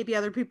 but maybe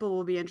other people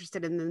will be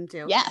interested in them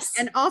too. Yes.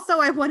 And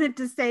also I wanted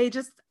to say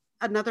just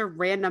another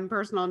random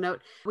personal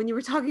note. When you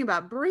were talking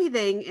about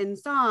breathing in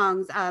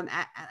songs,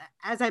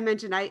 as I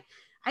mentioned, I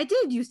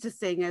did used to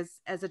sing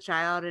as a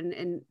child,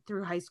 and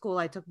through high school,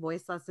 I took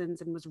voice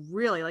lessons and was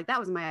really like, that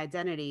was my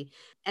identity.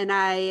 And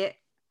I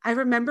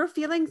remember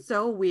feeling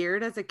so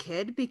weird as a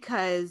kid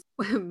because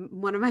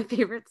one of my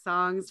favorite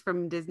songs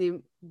from Disney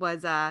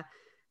was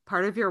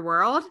Part of Your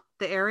World,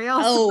 the Ariel.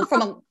 Oh,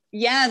 song.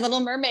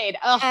 Little Mermaid.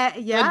 Oh,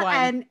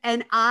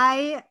 and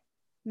I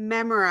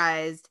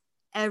memorized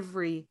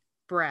every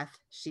breath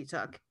she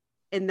took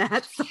in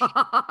that song.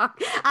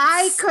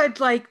 I could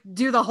like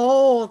do the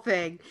whole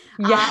thing.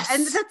 Yes.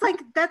 And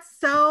that's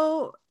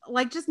so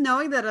like, just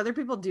knowing that other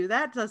people do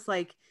that, just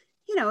like,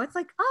 it's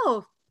like,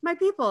 oh, my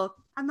people,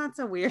 I'm not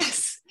so weird.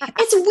 It's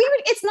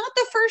weird. It's not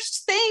the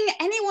first thing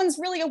anyone's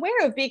really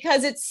aware of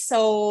because it's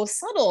so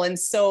subtle and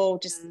so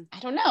just, I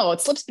don't know,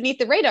 it slips beneath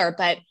the radar,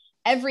 but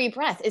every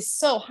breath is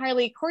so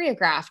highly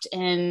choreographed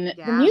in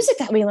the music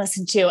that we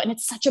listen to. And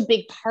it's such a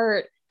big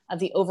part of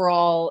the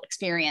overall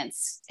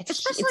experience.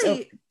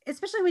 Especially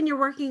when you're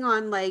working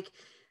on like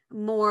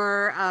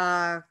more,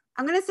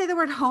 I'm going to say the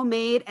word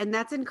homemade, and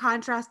that's in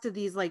contrast to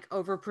these like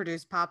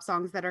overproduced pop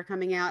songs that are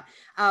coming out.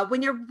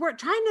 When you're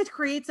trying to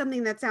create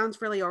something that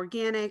sounds really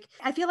organic,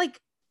 I feel like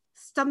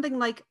something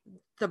like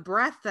the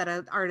breath that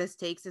an artist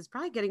takes is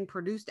probably getting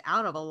produced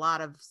out of a lot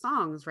of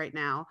songs right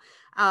now.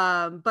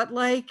 But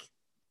like,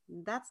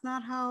 that's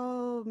not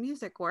how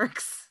music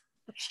works.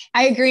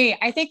 I agree.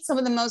 I think some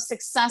of the most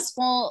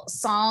successful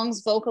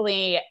songs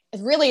vocally,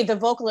 really the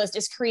vocalist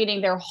is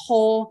creating their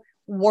whole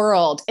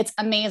world. It's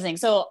amazing.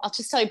 So I'll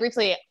just tell you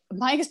briefly,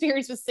 my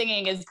experience with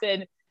singing has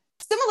been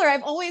similar.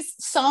 I've always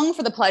sung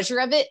for the pleasure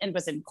of it and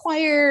was in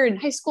choir in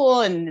high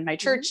school and in my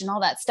church and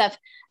all that stuff,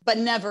 but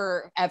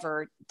never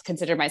ever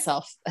considered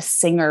myself a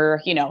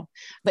singer,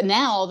 But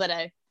now that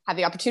I have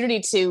the opportunity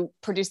to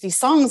produce these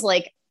songs,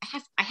 like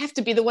I have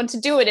to be the one to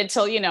do it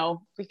until,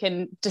 we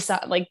can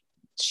decide, like,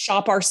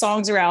 shop our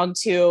songs around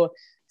to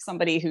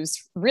somebody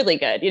who's really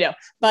good,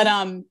 But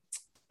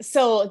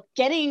so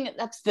getting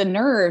up the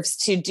nerves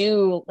to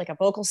do like a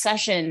vocal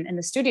session in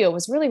the studio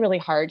was really, really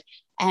hard.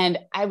 And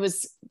I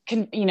was,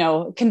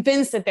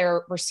 convinced that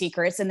there were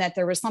secrets and that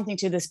there was something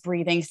to this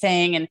breathing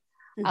thing. And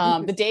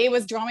the day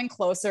was drawing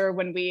closer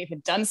when we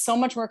had done so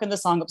much work on the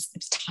song. It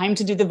was time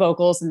to do the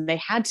vocals, and they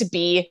had to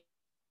be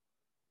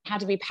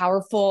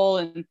powerful.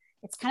 And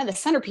it's kind of the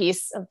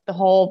centerpiece of the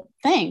whole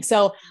thing.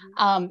 So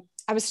I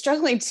was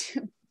struggling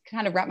to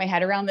kind of wrap my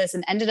head around this,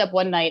 and ended up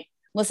one night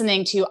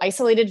listening to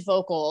Isolated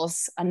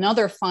Vocals,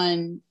 another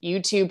fun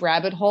YouTube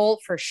rabbit hole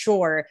for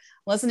sure.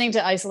 Listening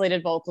to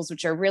Isolated Vocals,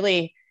 which are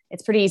really,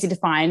 it's pretty easy to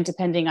find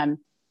depending on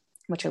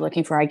what you're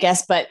looking for, I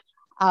guess. But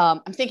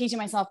I'm thinking to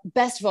myself,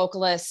 best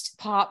vocalist,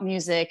 pop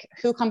music,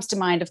 who comes to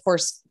mind? Of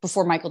course,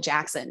 before Michael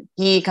Jackson,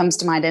 he comes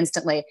to mind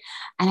instantly.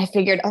 And I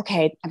figured,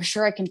 okay, I'm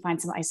sure I can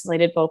find some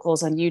Isolated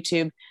Vocals on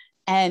YouTube.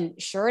 And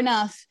sure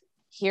enough,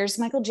 here's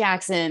Michael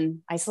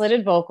Jackson,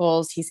 Isolated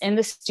Vocals. He's in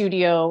the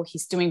studio.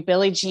 He's doing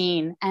Billie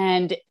Jean.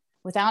 And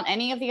without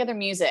any of the other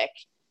music,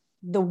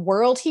 the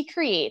world he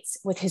creates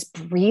with his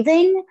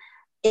breathing,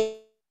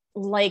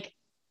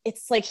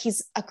 it's like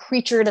he's a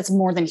creature that's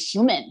more than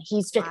human.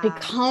 He's just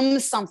become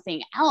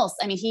something else.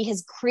 I mean, he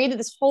has created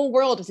this whole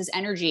world with his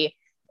energy.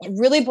 It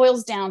really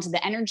boils down to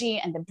the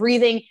energy and the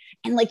breathing.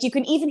 And like, you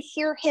can even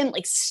hear him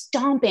like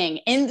stomping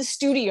in the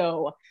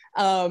studio,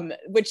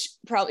 which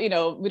probably,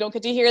 we don't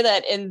get to hear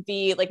that in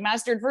the like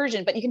mastered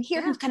version, but you can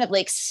hear him kind of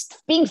like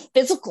being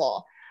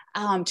physical,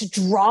 to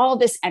draw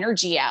this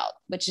energy out,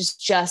 which is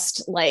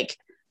just like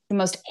the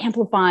most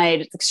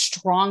amplified, the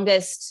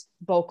strongest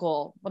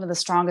one of the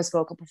strongest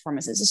vocal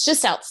performances. It's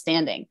just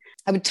outstanding.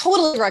 I would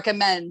totally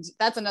recommend,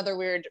 that's another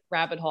weird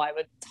rabbit hole. I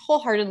would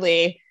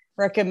wholeheartedly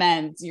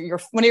recommend your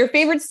one of your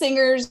favorite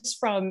singers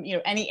from,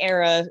 any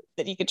era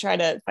that you could try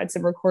to find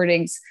some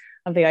recordings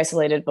of the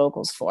Isolated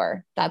Vocals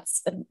for.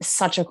 That's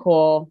such a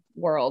cool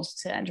world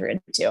to enter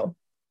into.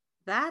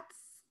 That's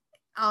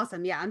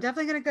awesome. Yeah, I'm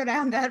definitely going to go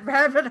down that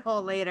rabbit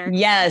hole later.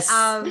 Yes.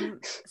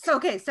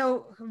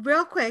 So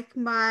real quick,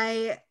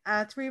 my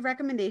 3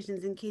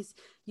 recommendations in case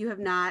you have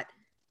not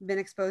been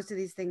exposed to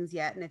these things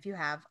yet. And if you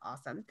have,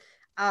 awesome.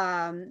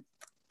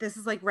 This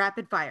is like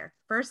rapid fire.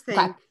 First thing,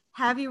 okay.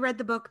 Have you read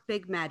the book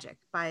Big Magic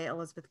by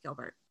Elizabeth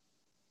Gilbert?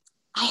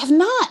 I have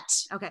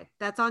not. Okay,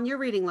 that's on your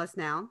reading list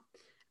now.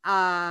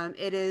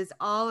 It is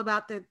all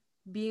about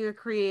being a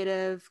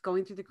creative,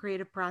 going through the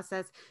creative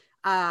process,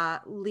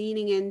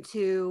 leaning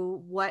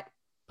into what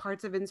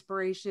parts of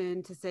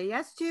inspiration to say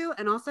yes to,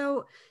 and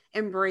also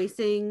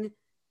embracing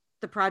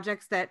the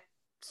projects that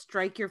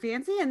strike your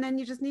fancy and then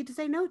you just need to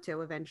say no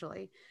to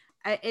eventually.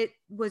 It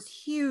was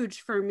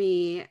huge for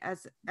me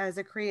as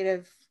a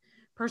creative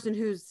person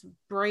whose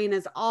brain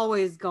is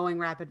always going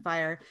rapid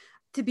fire,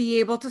 to be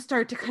able to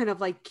start to kind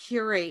of like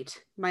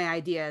curate my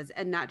ideas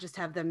and not just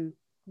have them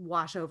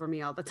wash over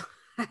me all the time.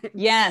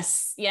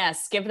 Yes.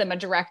 Give them a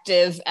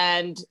directive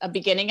and a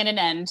beginning and an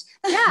end.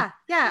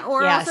 Yeah.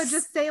 Or also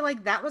just say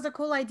like, that was a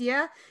cool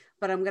idea,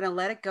 but I'm going to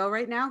let it go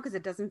right now because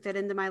it doesn't fit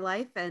into my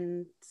life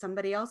and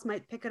somebody else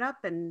might pick it up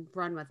and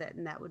run with it.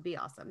 And that would be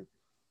awesome.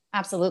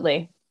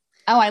 Absolutely.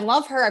 Oh, I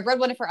love her. I've read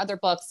one of her other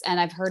books and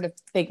I've heard of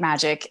Big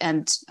Magic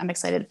and I'm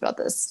excited about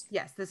this.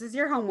 Yes, this is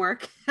your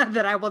homework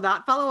that I will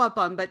not follow up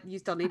on, but you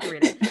still need to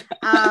read it.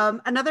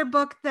 Another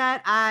book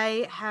that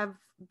I have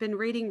been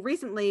reading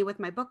recently with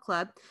my book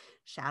club,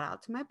 shout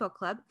out to my book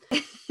club,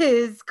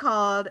 is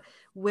called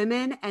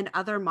Women and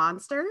Other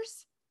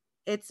Monsters.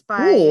 It's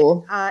by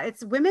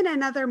it's Women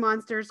and Other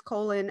Monsters,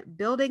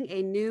 Building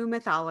a New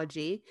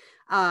Mythology.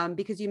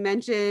 Because you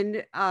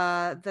mentioned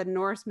the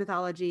Norse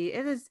mythology.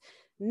 It is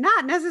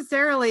not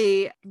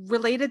necessarily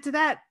related to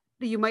that.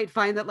 You might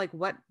find that like,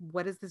 what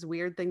is this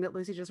weird thing that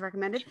Lucy just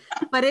recommended?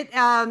 But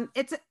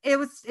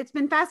it's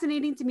been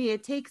fascinating to me.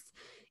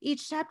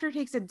 Each chapter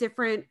takes a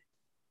different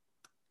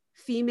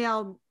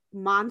female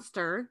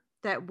monster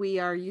that we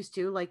are used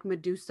to, like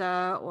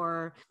Medusa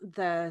or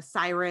the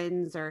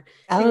sirens or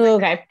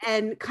okay.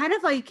 And kind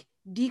of like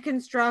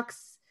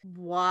deconstructs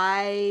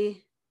why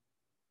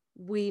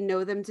we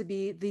know them to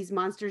be, these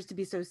monsters to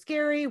be so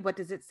scary. What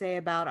does it say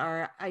about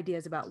our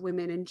ideas about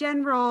women in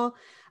general?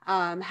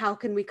 How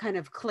can we kind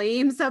of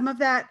claim some of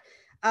that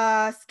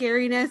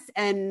scariness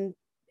and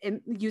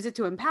use it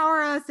to empower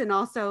us? And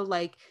also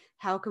like,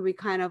 how can we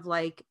kind of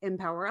like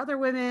empower other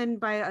women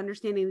by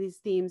understanding these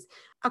themes?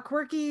 A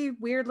quirky,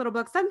 weird little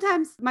book.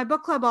 Sometimes my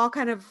book club all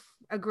kind of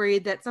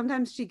agreed that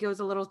sometimes she goes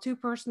a little too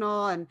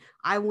personal and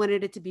I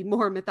wanted it to be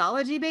more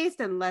mythology based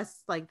and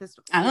less like this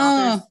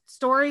author's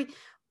story,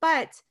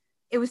 but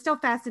it was still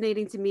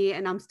fascinating to me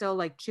and I'm still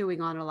like chewing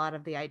on a lot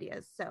of the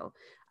ideas. So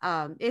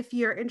if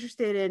you're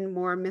interested in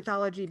more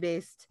mythology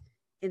based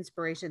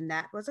inspiration,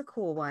 that was a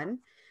cool one.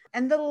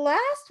 And the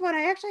last one,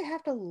 I actually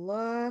have to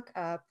look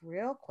up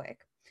real quick.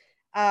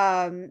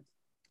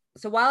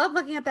 So while I'm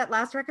looking at that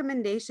last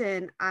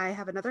recommendation, I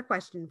have another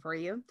question for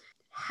you.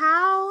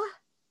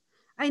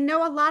 I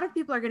know a lot of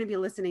people are going to be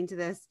listening to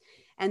this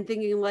and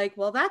thinking like,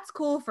 well, that's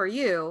cool for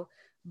you,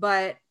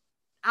 but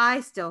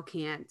I still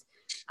can't.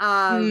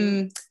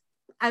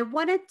 I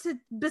wanted to,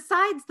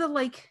 besides the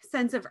like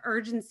sense of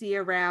urgency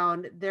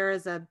around, there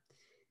is an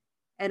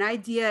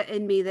idea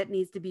in me that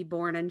needs to be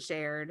born and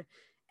shared,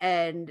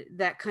 and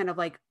that kind of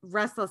like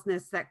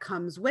restlessness that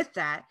comes with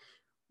that.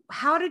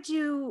 How did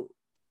you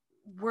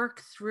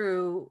work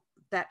through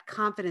that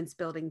confidence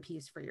building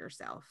piece for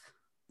yourself?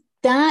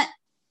 That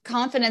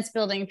confidence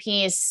building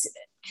piece,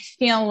 I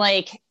feel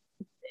like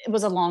it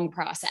was a long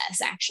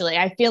process, actually.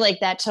 I feel like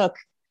that took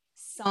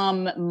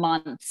some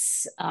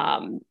months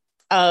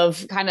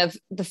of kind of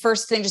the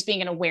first thing just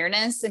being an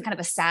awareness and kind of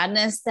a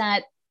sadness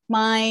that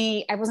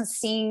I wasn't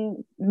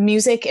seeing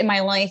music in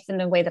my life in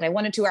the way that I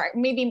wanted to, or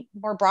maybe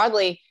more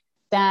broadly,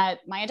 that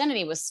my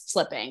identity was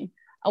slipping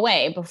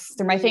away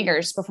through my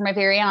fingers, before my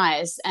very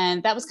eyes.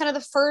 And that was kind of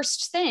the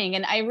first thing.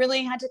 And I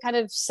really had to kind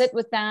of sit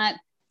with that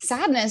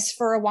sadness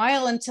for a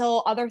while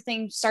until other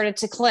things started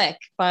to click.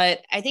 But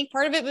I think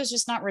part of it was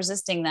just not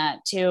resisting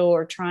that too,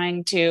 or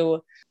trying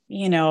to,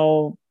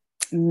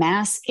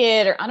 mask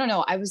it, or I don't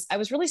know. I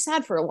was really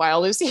sad for a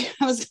while, Lucy.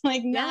 I was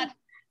like not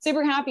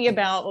super happy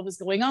about what was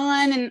going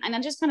on. And I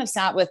just kind of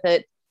sat with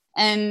it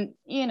and,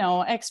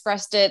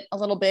 expressed it a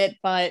little bit,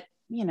 but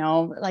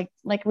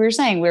like we were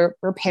saying, we're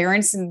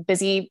parents and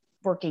busy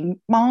working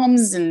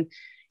moms, and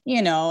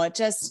it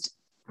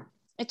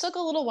took a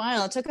little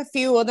while. It took a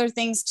few other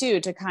things too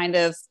to kind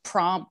of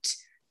prompt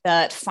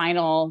that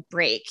final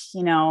break.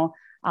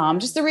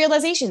 Just the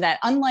realization that,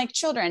 unlike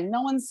children,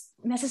 no one's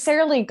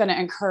necessarily going to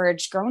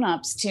encourage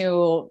grownups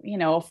to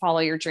follow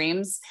your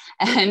dreams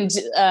and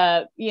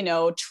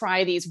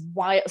try these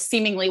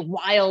seemingly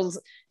wild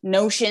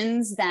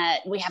notions that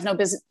we have no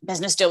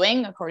business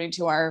doing, according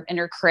to our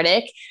inner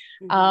critic.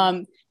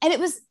 And it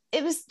was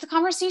the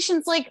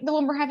conversations like the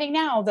one we're having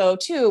now, though,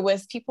 too,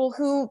 with people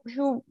who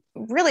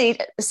really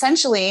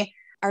essentially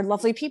are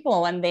lovely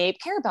people, and they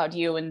care about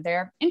you and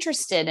they're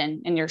interested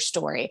in your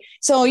story.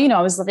 So,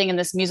 I was living in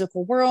this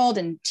musical world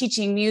and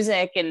teaching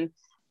music and,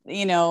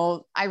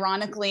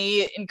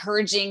 ironically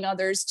encouraging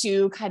others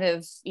to kind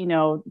of,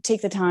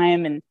 take the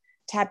time and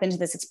tap into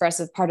this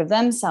expressive part of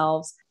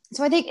themselves.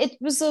 So I think it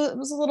was a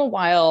little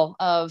while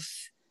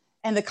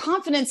and the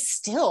confidence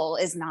still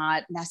is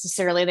not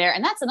necessarily there.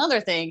 And that's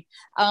another thing.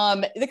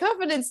 The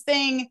confidence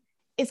thing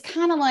is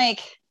kind of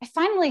like, I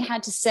finally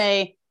had to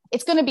say,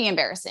 it's going to be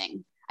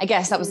embarrassing. I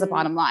guess that was the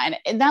bottom line.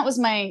 And that was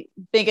my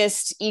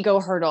biggest ego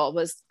hurdle,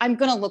 was I'm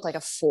going to look like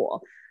a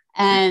fool.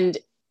 And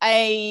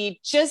I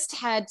just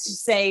had to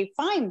say,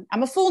 fine,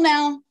 I'm a fool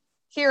now.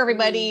 Here,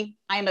 everybody,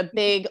 I'm a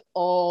big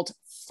old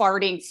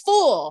farting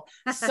fool.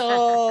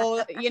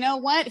 So you know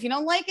what? If you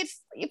don't like it,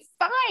 it's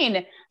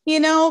fine.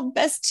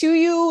 Best to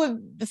you.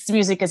 This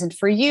music isn't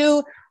for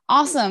you.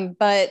 Awesome.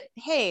 But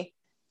hey,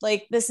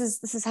 like this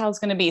is how it's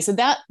going to be. So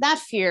that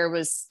fear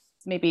was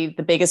maybe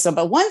the biggest one.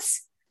 But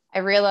once I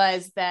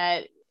realized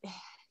that,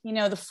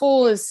 the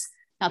fool is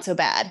not so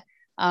bad.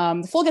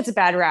 The fool gets a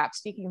bad rap,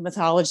 speaking of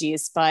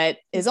mythologies, but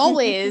is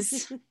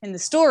always in the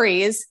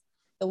stories,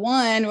 the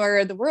one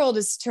where the world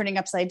is turning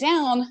upside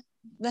down.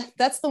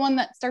 That's the one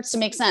that starts to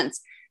make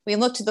sense. We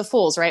look to the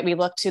fools, right? We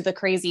look to the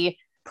crazy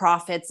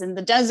prophets in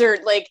the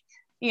desert.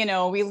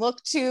 We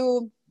look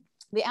to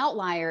the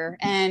outlier.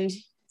 And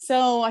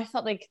so I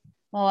felt like,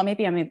 well,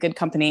 maybe I'm in good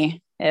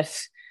company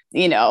if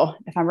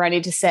I'm ready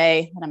to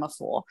say that I'm a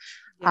fool.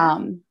 Yeah.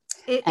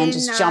 And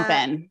just jump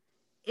in.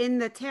 In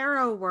the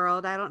tarot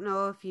world, I don't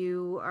know if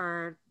you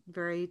are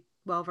very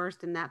well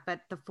versed in that, but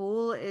the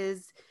fool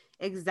is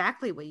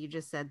exactly what you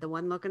just said, the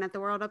one looking at the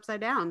world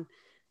upside down.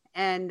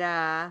 And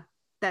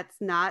that's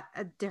not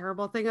a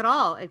terrible thing at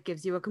all. It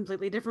gives you a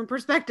completely different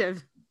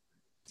perspective.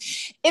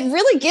 It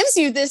really gives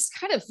you this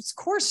kind of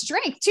core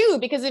strength too,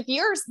 because if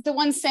you're the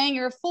one saying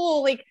you're a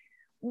fool, like,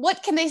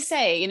 what can they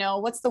say?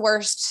 What's the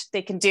worst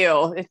they can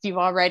do if you've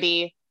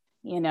already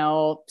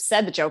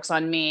said the joke's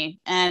on me?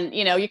 And,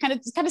 you kind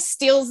of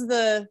steals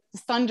the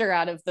thunder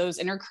out of those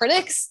inner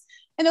critics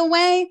in a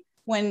way,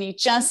 when you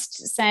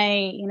just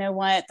say,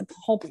 what, the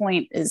whole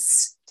point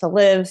is to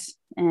live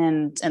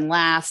and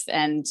laugh,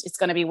 and it's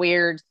going to be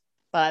weird,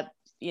 but,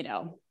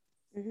 but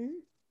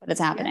it's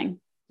happening.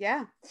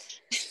 Yeah.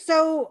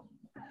 So,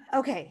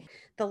 okay.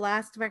 The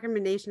last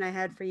recommendation I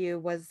had for you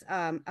was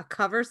a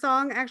cover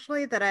song,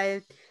 actually, that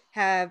I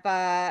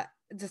have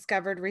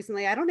discovered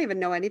recently. I don't even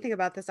know anything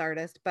about this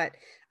artist, but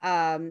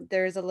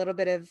there's a little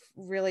bit of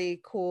really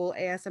cool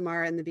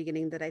ASMR in the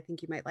beginning that I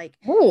think you might like.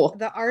 Ooh.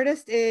 The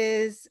artist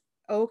is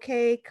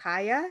OK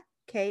Kaya,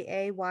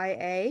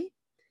 Kaya.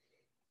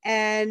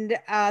 And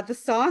the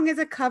song is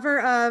a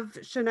cover of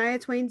Shania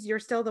Twain's You're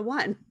Still the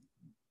One.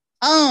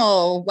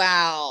 Oh,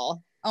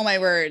 wow. Oh, my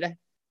word.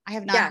 I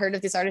have not heard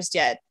of this artist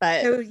yet,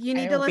 but so you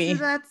need to listen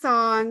to that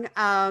song.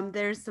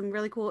 There's some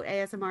really cool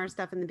ASMR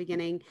stuff in the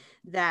beginning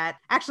that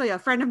actually a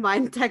friend of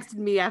mine texted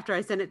me after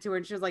I sent it to her,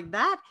 and she was like,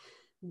 that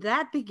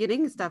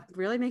beginning stuff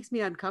really makes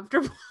me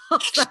uncomfortable.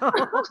 So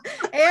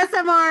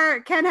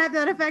ASMR can have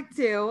that effect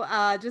too.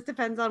 Just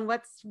depends on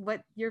what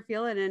you're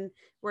feeling and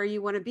where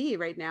you want to be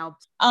right now.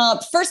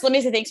 First, let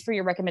me say thanks for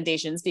your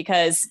recommendations,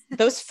 because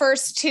those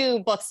first two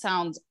books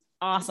sound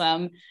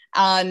awesome.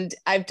 And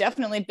I've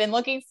definitely been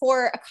looking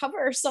for a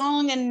cover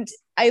song, and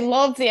I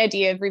love the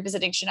idea of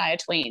revisiting Shania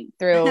Twain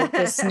through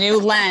this new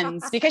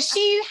lens, because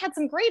she had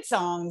some great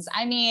songs.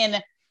 I mean,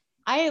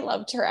 I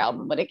loved her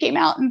album when it came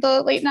out in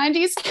the late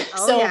 90s.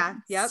 Oh, so yeah.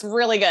 Yep. It's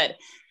really good.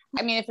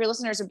 I mean, if your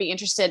listeners would be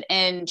interested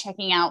in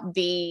checking out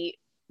the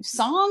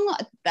song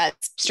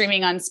that's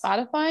streaming on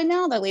Spotify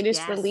now, the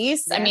latest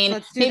release. Yes, I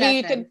mean,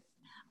 maybe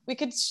we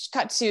could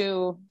cut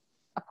to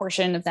a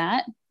portion of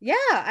that. Yeah,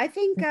 I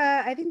think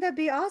that'd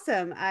be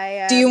awesome.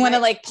 Do you want to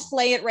like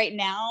play it right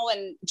now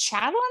and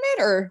chat on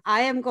it, or?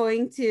 I am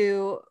going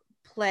to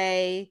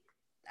play,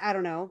 I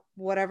don't know,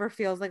 whatever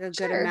feels like a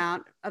good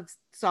amount of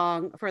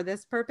song for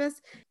this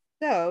purpose.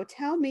 So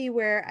tell me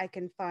where I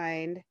can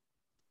find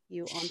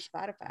you on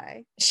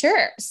Spotify.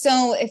 Sure.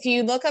 So if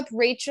you look up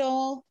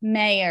Rachel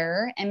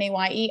Mayer,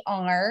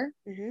 Mayer,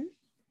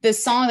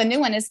 the new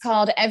one is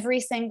called Every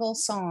Single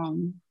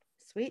Song.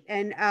 Sweet.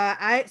 And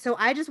I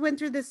just went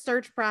through this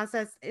search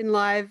process in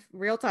live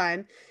real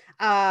time.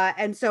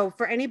 And so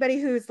for anybody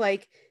who's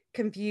like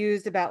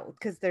confused about,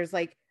 because there's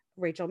like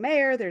Rachel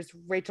Mayer, there's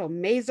Rachel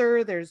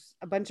Mazer, there's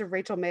a bunch of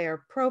Rachel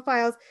Mayer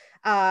profiles.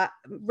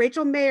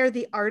 Rachel Mayer,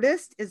 the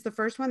artist, is the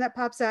first one that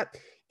pops up.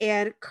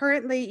 And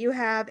currently you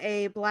have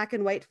a black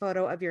and white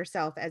photo of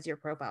yourself as your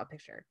profile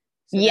picture.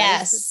 So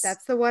yes.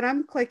 That's the one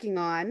I'm clicking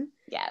on.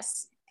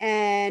 Yes.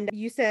 And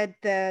you said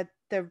the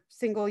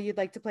single you'd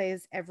like to play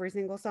is Every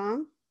Single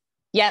Song?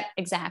 Yep,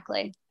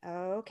 exactly.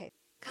 Okay.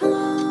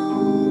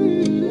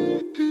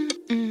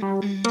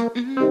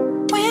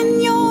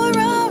 When you're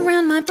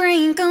around, my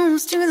brain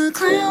goes to the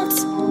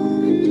clouds,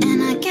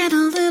 and I get a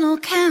little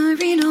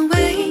carried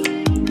away.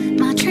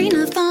 My train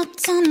of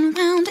thoughts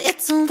unwound,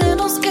 it's a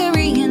little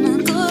scary in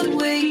a good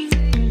way.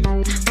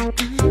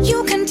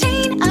 You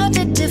contain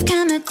addictive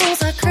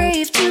chemicals I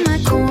crave to my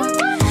core.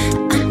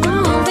 I'm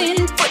all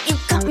in, but you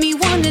got me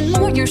wanting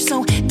more. You're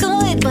so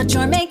good, but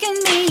you're making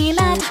me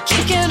mad.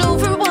 Can't get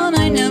over what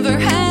I never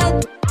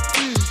had.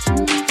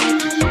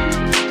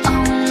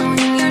 Oh,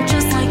 you're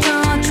just like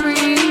a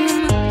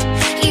dream.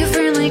 You've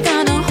really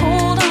got a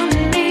hold on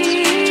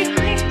me.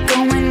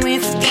 Going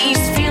with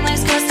these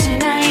feelings, 'cause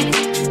tonight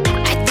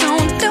I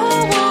don't know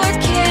or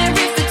care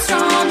if it's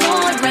wrong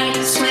or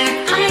right. Swear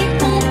I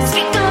won't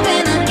speak of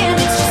it again.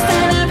 It's just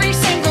that every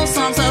single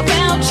song's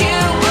about you.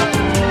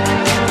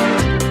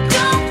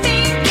 Don't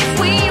think if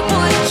we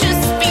would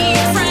just be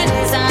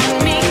friends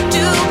I'd make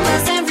do,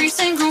 'cause every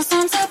single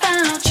song's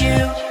about you.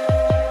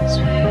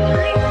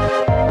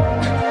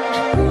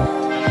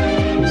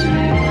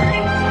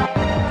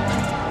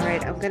 All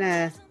right, I'm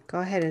gonna go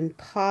ahead and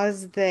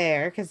pause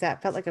there because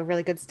that felt like a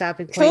really good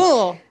stopping point.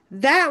 Cool.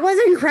 That was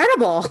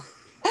incredible.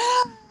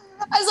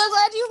 I'm so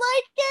glad you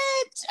like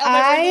it.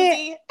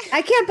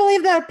 I can't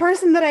believe that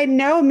person that I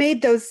know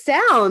made those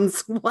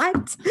sounds.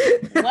 What?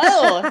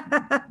 Whoa.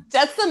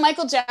 That's the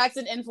Michael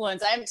Jackson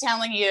influence. I'm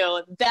telling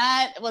you,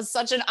 that was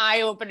such an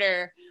eye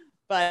opener.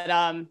 But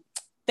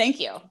thank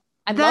you.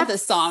 I love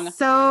this song.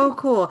 So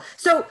cool.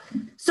 So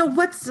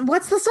what's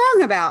the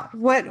song about?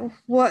 What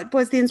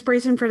was the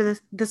inspiration for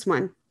this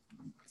one?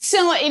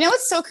 So, you know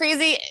what's so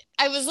crazy?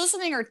 I was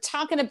listening or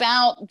talking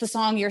about the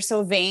song You're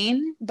So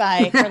Vain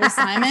by Carly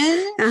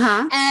Simon.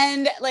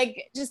 And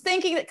like just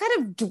thinking, kind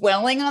of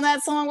dwelling on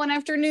that song one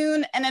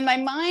afternoon. And in my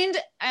mind,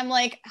 I'm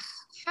like,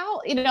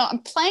 how, I'm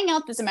playing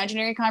out this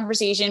imaginary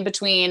conversation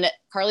between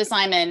Carly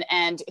Simon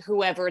and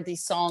whoever the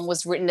song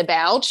was written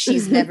about.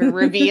 She's never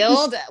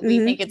revealed. We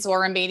think it's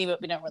Warren Beatty, but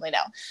we don't really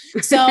know.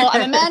 So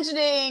I'm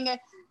imagining,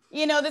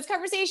 this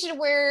conversation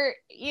where,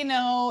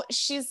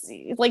 she's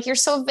like, you're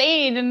so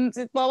vain and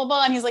blah, blah,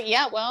 blah. And he's like,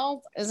 yeah,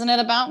 well, isn't it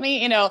about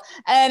me? And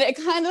it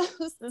kind of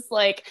was this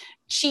like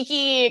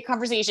cheeky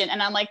conversation.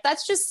 And I'm like,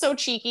 that's just so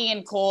cheeky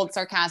and cold,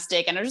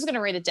 sarcastic. And I'm just going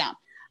to write it down.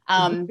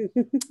 And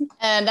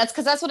that's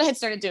because that's what I had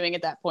started doing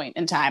at that point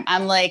in time.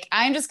 I'm like,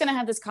 I'm just going to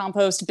have this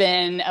compost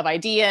bin of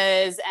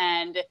ideas.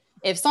 And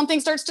if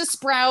something starts to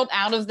sprout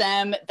out of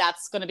them,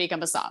 that's going to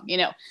become a song,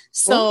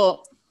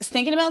 So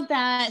thinking about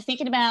that,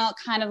 thinking about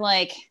kind of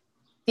like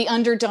the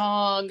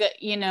underdog,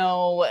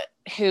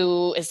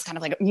 who is kind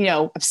of like,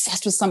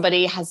 obsessed with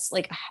somebody, has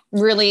like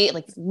really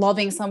like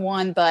loving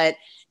someone, but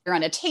they're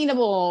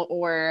unattainable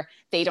or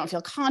they don't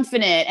feel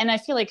confident. And I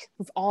feel like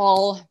we've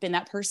all been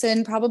that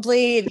person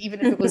probably,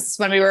 even if it was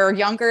when we were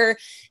younger.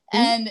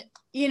 And,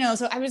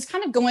 so I was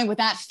kind of going with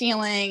that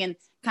feeling and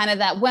kind of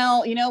that,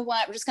 well, you know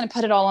what, we're just going to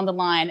put it all on the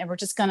line and we're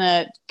just going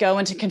to go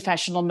into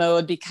confessional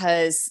mode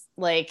because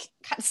like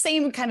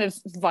same kind of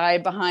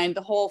vibe behind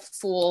the whole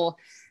Fool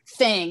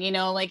thing,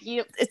 like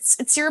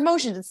it's your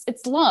emotions,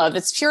 it's love,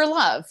 it's pure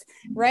love,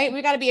 right?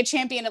 We got to be a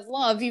champion of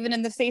love even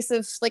in the face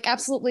of like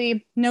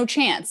absolutely no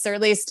chance, or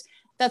at least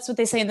that's what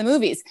they say in the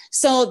movies.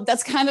 So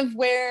that's kind of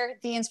where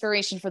the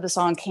inspiration for the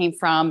song came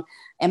from.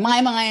 In my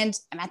mind,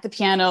 I'm at the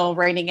piano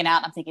writing it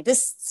out. I'm thinking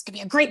this could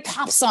be a great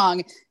pop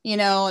song,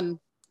 and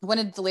I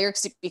wanted the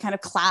lyrics to be kind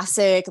of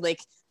classic, like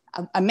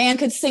a man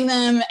could sing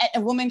them,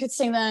 a woman could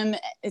sing them.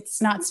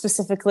 It's not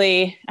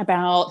specifically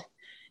about,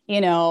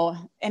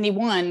 any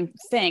one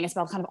thing. It's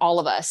about kind of all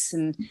of us,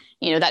 and,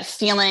 that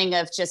feeling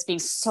of just being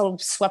so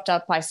swept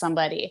up by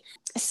somebody.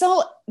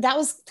 So that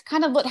was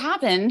kind of what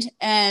happened,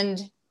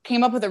 and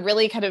came up with a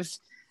really kind of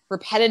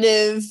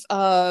repetitive,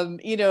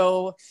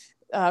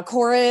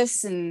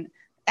 chorus. And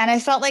I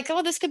felt like,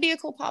 oh, this could be a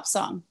cool pop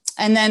song.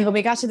 And then when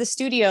we got to the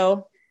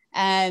studio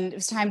and it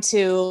was time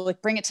to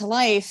like bring it to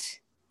life,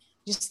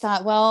 just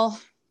thought, well,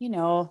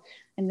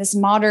 in this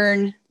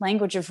modern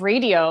language of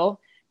radio,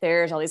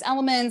 there's all these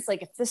elements.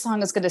 Like if this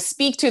song is going to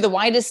speak to the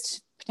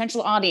widest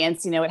potential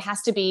audience, it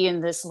has to be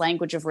in this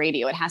language of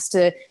radio. It has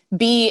to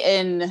be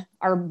in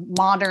our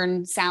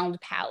modern sound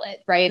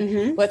palette, right?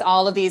 Mm-hmm. With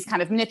all of these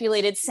kind of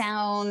manipulated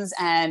sounds,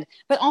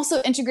 but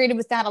also integrated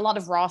with that a lot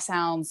of raw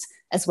sounds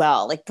as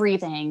well, like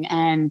breathing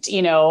and,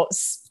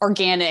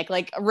 organic.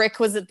 Like Rick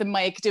was at the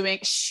mic doing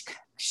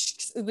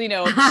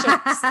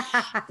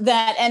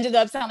that ended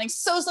up sounding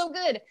so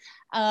good.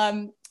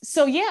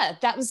 So yeah,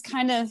 that was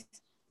kind of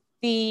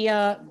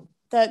the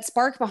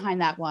spark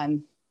behind that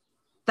one.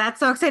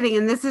 That's so exciting.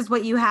 And this is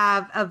what you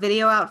have a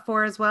video out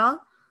for as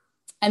well?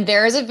 And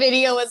there's a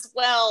video as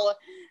well.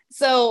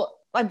 So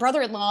my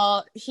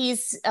brother-in-law,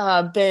 he's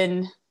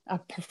been a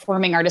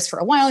performing artist for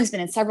a while. He's been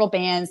in several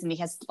bands and he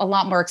has a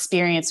lot more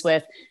experience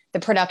with the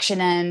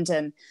production end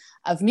and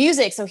of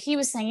music. So he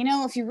was saying,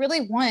 if you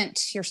really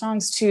want your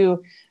songs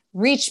to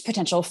reach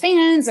potential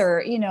fans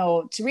or,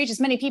 to reach as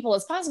many people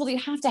as possible, you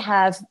have to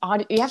have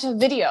audio, you have to have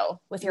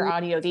video with your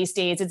audio these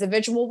days. It's a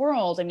visual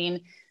world. I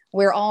mean,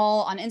 we're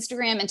all on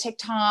Instagram and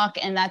TikTok,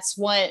 and that's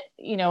what,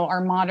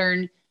 our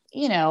modern,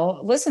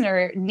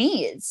 listener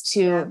needs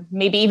to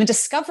maybe even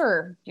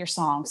discover your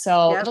song.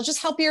 So it'll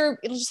just help you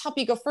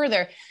go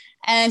further.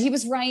 And he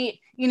was right,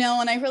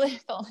 and I really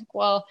felt like,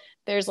 well,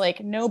 there's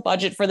like no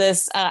budget for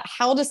this.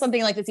 How does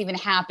something like this even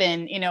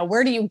happen?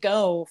 Where do you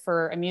go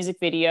for a music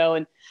video?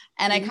 And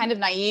I kind of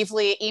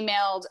naively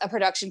emailed a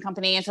production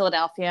company in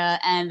Philadelphia,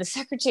 and the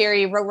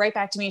secretary wrote right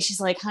back to me. She's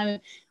like,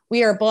 "Hun,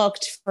 we are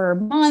booked for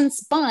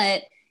months,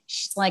 but,"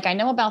 she's like, "I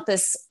know about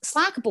this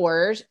Slack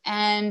board,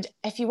 and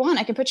if you want,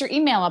 I can put your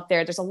email up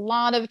there. There's a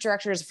lot of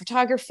directors of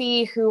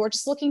photography who are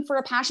just looking for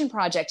a passion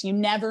project. You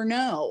never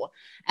know."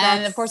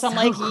 And of course, I'm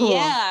like, cool.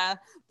 Yeah,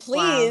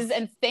 please. Wow.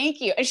 And thank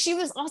you. And she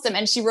was awesome.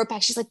 And she wrote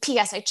back, she's like,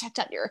 "P.S. I checked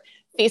out your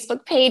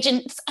Facebook page and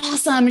it's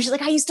awesome." And she's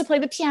like, "I used to play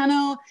the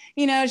piano."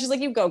 She's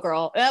like, "You go,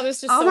 girl." That was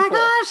just so cool.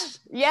 Gosh.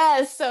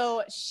 Yes.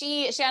 So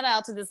shout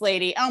out to this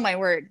lady. Oh my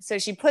word. So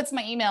she puts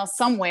my email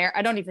somewhere.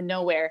 I don't even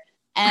know where.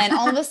 And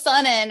all of a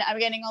sudden I'm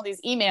getting all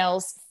these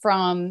emails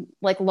from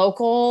like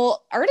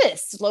local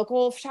artists,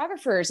 local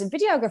photographers and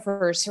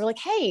videographers who are like,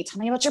 "Hey,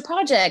 tell me about your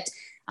project.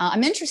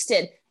 I'm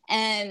interested."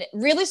 And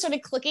really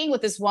started clicking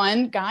with this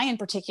one guy in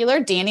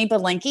particular, Danny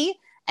Belenky.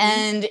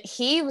 And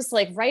he was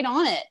like right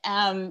on it.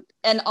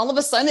 And all of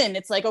a sudden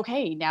it's like,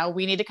 okay, now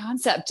we need a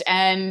concept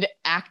and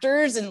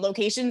actors and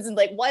locations and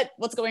like,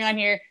 what's going on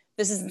here?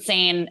 This is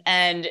insane.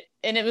 And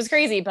it was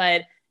crazy,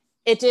 but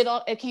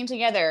it came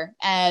together,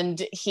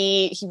 and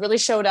he really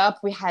showed up.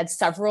 We had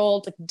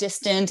several like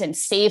distant and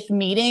safe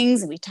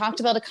meetings, and we talked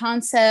about a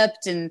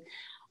concept. And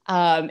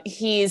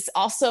he's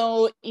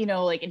also,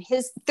 like in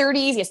his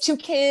 30s, he has 2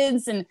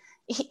 kids, and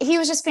he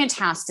was just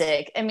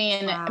fantastic. I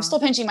mean, wow. I'm still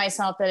pinching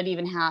myself that it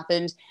even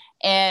happened,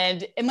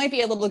 and it might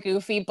be a little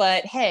goofy,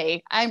 but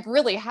hey, I'm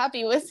really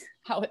happy with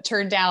how it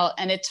turned out.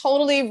 And it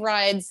totally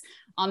rides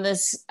on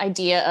this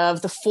idea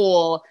of the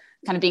fool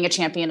kind of being a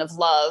champion of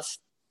love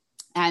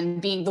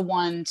and being the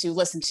one to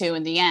listen to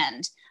in the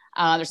end.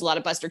 There's a lot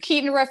of Buster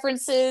Keaton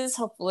references.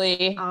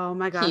 Hopefully, oh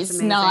my gosh, he's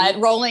amazing. Not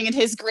rolling in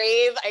his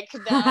grave. I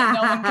could not.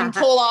 No one can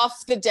pull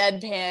off the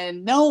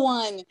deadpan. No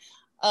one.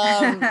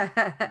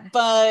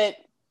 But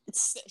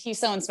he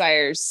so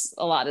inspires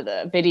a lot of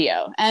the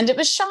video, and it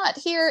was shot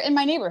here in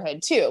my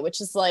neighborhood too, which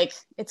is like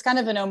it's kind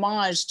of an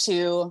homage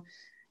to,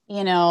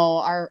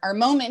 our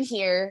moment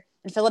here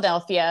in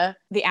Philadelphia.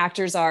 The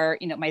actors are,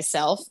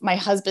 myself. My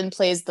husband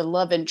plays the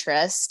love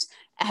interest,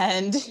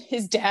 and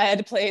his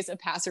dad plays a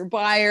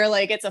passerby. Or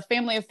like it's a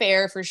family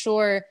affair for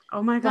sure.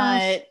 Oh my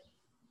gosh.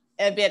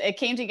 But it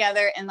came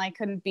together, and I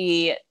couldn't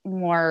be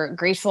more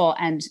grateful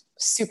and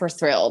super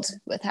thrilled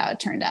with how it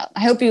turned out.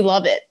 I hope you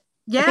love it.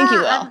 Yeah, I think you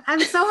will. I'm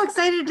so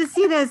excited to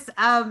see this.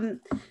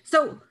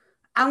 So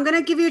I'm going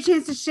to give you a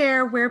chance to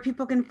share where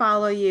people can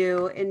follow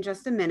you in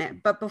just a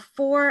minute. But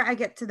before I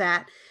get to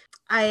that,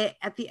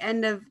 at the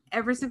end of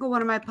every single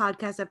one of my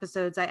podcast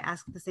episodes, I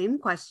ask the same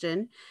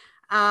question.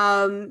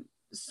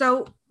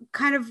 So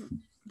kind of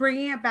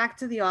bringing it back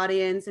to the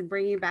audience and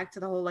bringing it back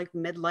to the whole like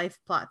midlife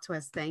plot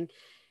twist thing.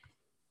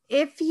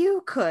 If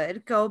you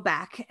could go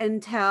back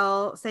and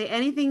say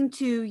anything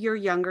to your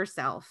younger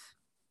self,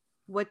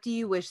 what do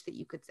you wish that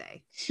you could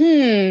say?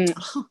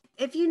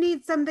 If you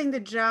need something to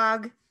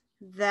jog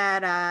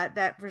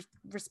that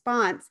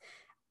response,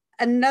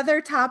 another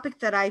topic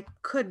that I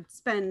could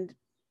spend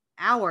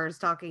hours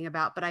talking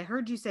about, but I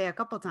heard you say a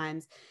couple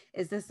times,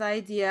 is this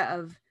idea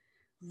of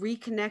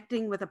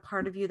reconnecting with a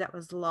part of you that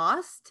was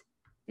lost.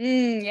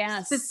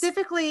 Yes.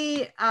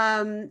 Specifically,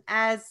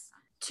 as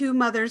two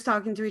mothers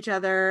talking to each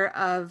other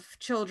of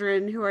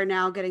children who are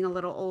now getting a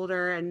little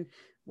older. And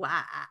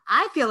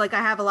I feel like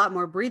I have a lot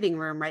more breathing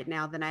room right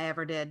now than I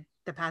ever did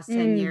the past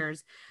 10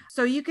 years.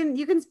 So you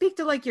can speak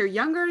to like your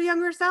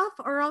younger self,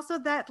 or also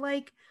that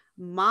like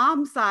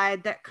mom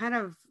side that kind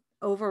of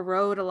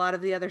overrode a lot of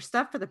the other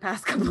stuff for the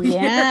past couple of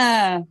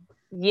years.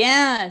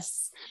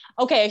 Yes.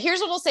 Okay. Here's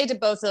what I'll say to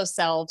both those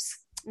selves,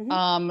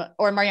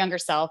 or my younger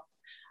self,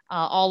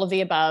 all of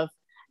the above.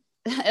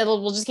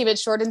 We'll just keep it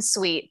short and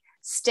sweet.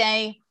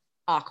 Stay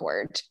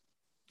awkward.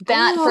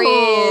 That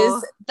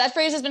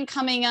phrase has been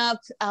coming up.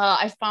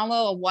 I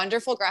follow a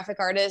wonderful graphic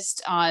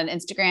artist on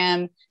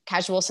Instagram.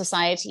 Casual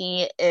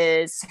Society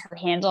is her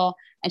handle.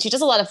 And she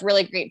does a lot of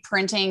really great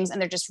printings,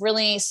 and they're just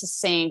really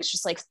succinct,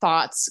 just like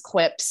thoughts,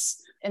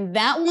 quips. And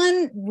that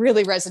one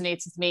really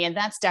resonates with me. And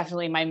that's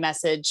definitely my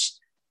message.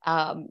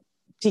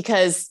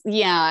 Because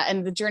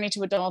and the journey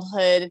to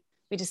adulthood,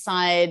 we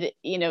decide,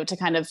 to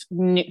kind of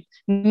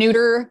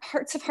neuter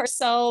parts of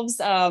ourselves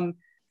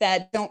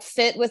that don't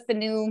fit with the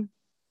new,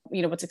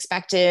 what's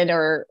expected,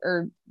 or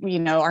our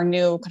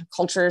new kind of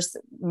cultures,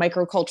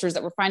 microcultures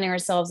that we're finding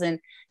ourselves in.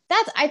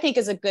 That, I think,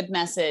 is a good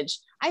message.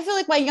 I feel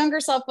like my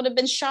younger self would have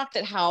been shocked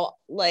at how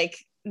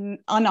like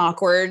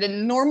unawkward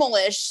and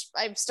normal-ish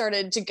I've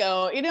started to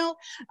go.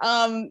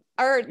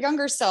 Our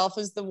younger self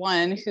was the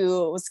one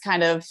who was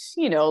kind of,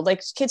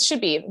 like kids should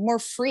be more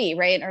free,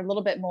 right? Or a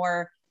little bit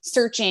more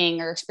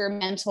searching or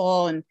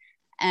experimental.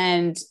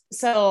 And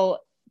so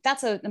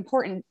that's an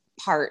important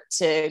part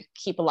to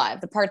keep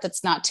alive, the part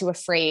that's not too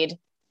afraid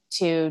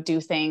to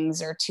do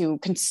things or too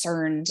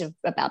concerned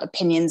about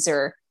opinions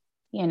or,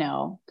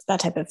 that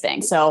type of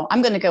thing. So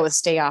I'm going to go with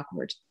stay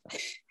awkward.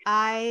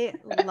 I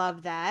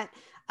love that.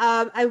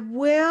 I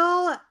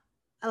really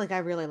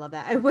love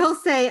that. I will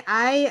say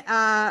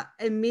I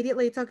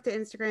immediately took to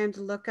Instagram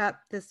to look up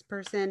this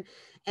person,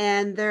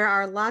 and there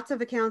are lots of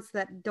accounts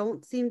that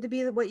don't seem to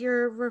be what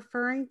you're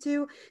referring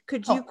to.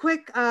 Could you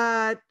quick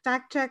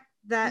fact check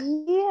that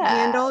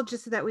handle,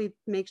 just so that we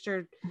make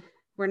sure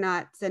we're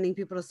not sending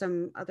people to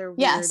some other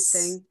weird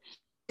thing?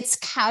 It's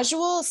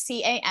casual,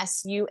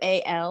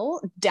 CASUAL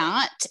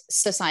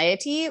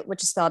 .society,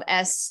 which is spelled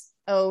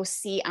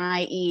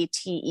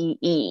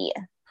SOCIETEE.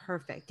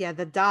 Perfect. Yeah,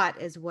 the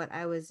dot is what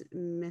I was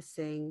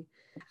missing.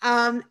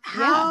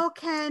 How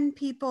can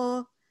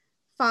people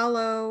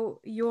follow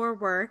your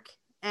work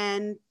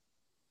and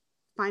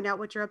find out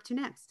what you're up to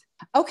next?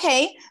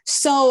 Okay.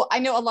 So I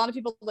know a lot of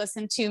people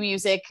listen to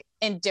music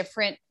in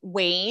different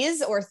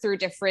ways or through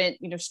different,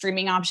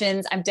 streaming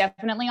options. I'm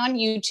definitely on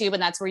YouTube,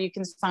 and that's where you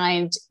can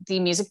find the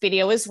music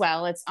video as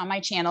well. It's on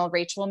my channel,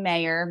 Rachel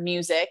Mayer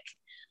Music,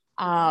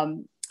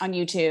 on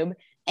YouTube.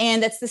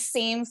 And that's the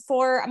same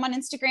I'm on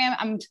Instagram.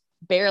 I'm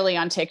barely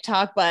on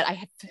TikTok, but I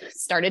have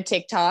started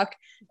TikTok,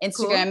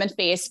 Instagram, and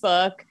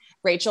Facebook,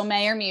 Rachel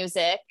Mayer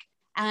Music.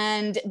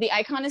 And the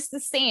icon is the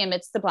same.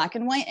 It's the black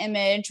and white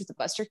image with the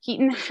Buster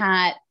Keaton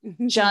hat,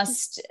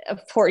 just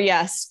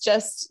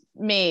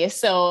me.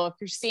 So if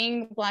you're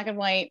seeing black and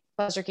white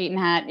Buster Keaton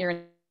hat, you're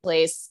in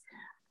place.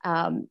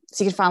 So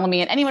you can follow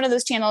me at any one of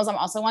those channels. I'm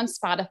also on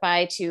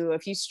Spotify too.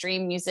 If you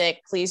stream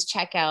music, please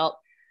check out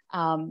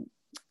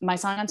my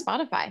song on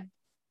Spotify.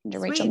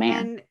 Rachel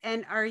Mayer.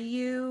 And are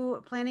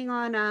you planning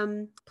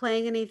on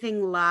playing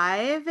anything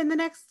live in the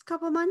next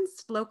couple of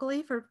months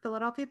locally for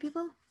Philadelphia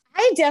people?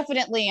 I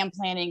definitely am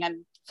planning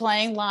on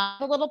playing live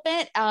a little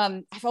bit.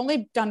 I've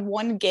only done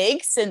one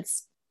gig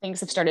since things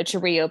have started to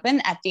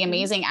reopen at the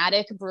Amazing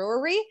Attic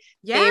Brewery.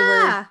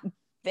 Yeah.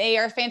 They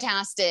are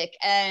fantastic,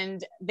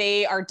 and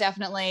they are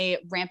definitely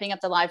ramping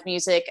up the live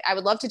music. I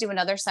would love to do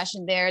another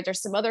session there.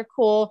 There's some other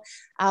cool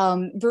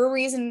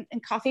breweries and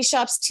coffee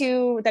shops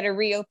too that are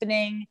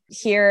reopening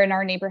here in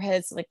our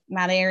neighborhoods, like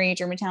Mount Airy,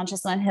 Germantown,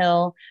 Chestnut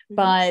Hill.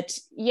 But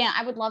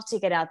I would love to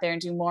get out there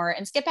and do more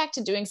and get back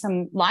to doing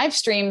some live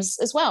streams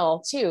as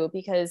well too,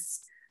 because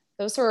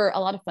those were a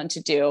lot of fun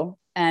to do.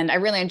 And I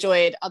really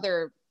enjoyed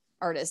other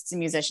artists and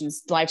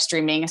musicians live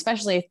streaming,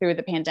 especially through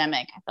the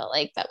pandemic. I felt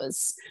like that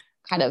was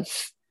kind of,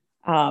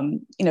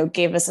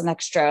 gave us an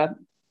extra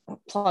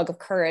plug of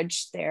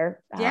courage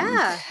there.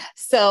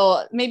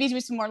 So maybe do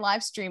some more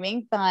live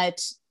streaming,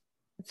 but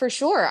for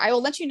sure, I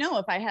will let you know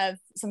if I have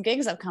some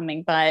gigs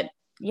upcoming, but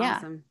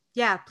Awesome.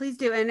 Yeah, please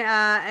do. And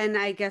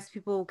I guess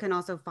people can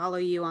also follow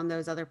you on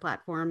those other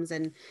platforms,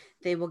 and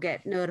they will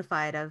get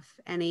notified of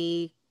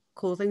any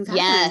cool things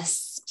happening.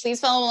 Yes. Please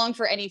follow along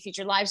for any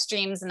future live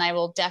streams, and I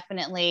will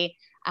definitely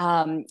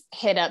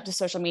hit up the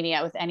social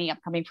media with any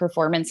upcoming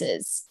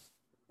performances.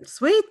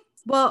 Sweet.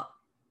 Well,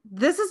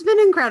 This has been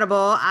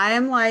incredible. I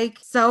am like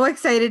so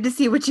excited to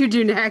see what you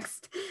do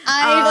next.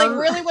 I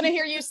really want to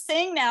hear you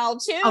sing now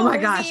too. Oh my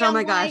gosh. Lucy. Oh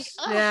my gosh.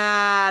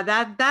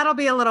 Yeah, that'll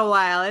be a little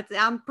while.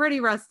 I'm pretty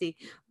rusty,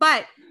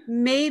 but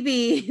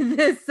maybe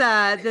this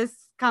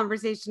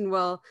conversation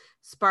will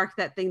spark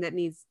that thing that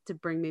needs to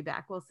bring me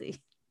back. We'll see.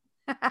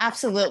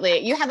 Absolutely.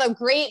 You have a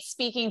great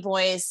speaking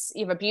voice.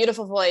 You have a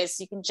beautiful voice.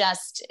 You can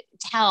just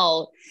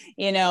tell,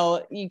 you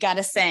got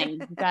to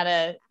sing. You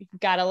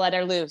gotta let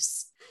her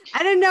loose.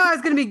 I didn't know I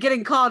was going to be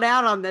getting called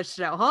out on this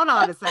show. Hold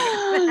on a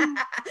second.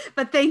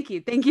 But thank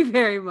you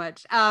very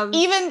much.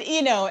 Even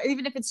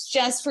if it's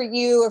just for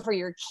you or for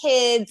your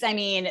kids, I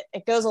mean,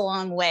 it goes a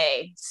long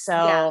way. So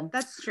yeah,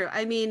 that's true.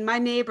 I mean, my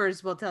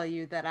neighbors will tell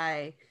you that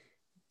I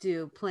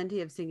do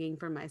plenty of singing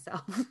for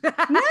myself.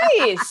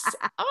 Nice.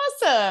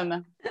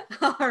 Awesome.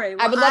 All right.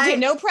 Well, I would love to.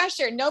 No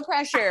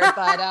pressure,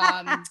 but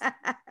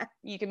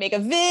you can make a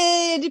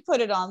vid, put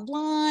it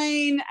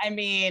online. I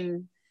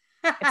mean,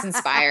 it's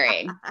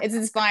inspiring. It's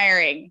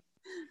inspiring.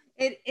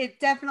 It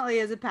definitely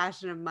is a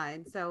passion of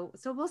mine. So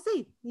we'll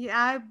see.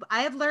 Yeah,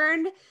 I have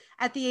learned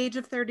at the age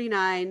of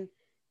 39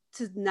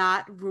 to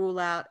not rule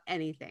out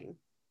anything.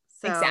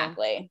 So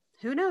exactly.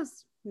 Who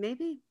knows?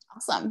 Maybe.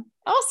 Awesome.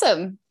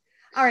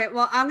 All right.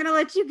 Well, I'm going to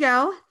let you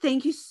go.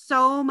 Thank you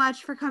so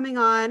much for coming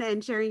on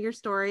and sharing your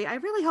story. I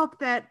really hope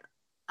that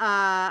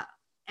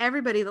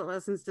everybody that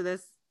listens to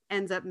this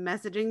ends up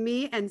messaging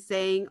me and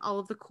saying all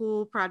of the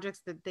cool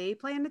projects that they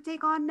plan to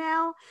take on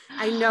now.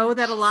 I know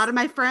that a lot of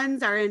my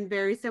friends are in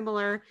very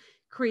similar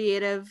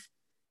creative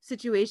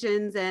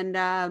situations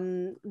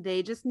and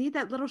they just need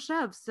that little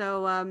shove.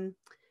 So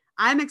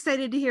I'm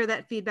excited to hear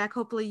that feedback.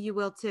 Hopefully you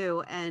will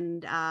too.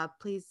 And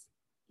please,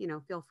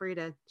 feel free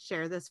to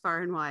share this far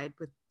and wide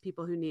with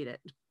people who need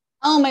it.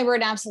 Oh my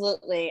word.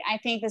 Absolutely. I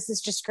think this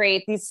is just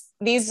great.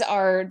 These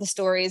are the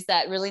stories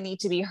that really need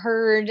to be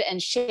heard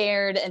and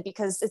shared, and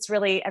because it's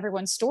really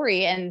everyone's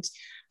story. And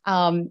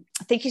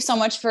thank you so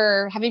much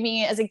for having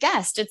me as a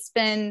guest. It's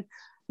been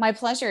my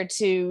pleasure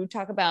to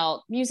talk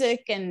about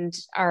music and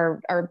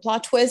our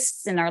plot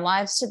twists in our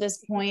lives to this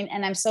point.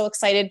 And I'm so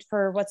excited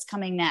for what's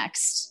coming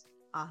next.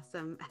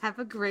 Awesome. Have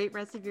a great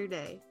rest of your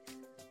day.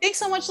 Thanks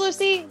so much,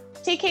 Lucy.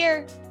 Take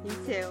care. You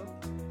too.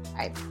 All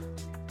right.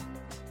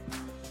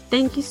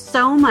 Thank you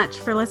so much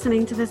for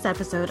listening to this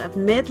episode of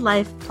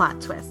Midlife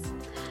Plot Twists.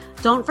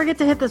 Don't forget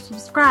to hit the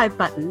subscribe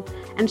button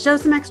and show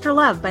some extra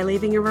love by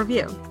leaving a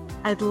review.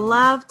 I'd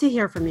love to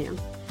hear from you.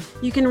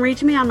 You can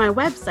reach me on my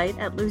website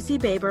at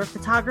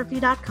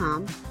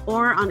lucybaberphotography.com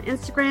or on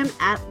Instagram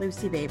at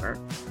lucybaber.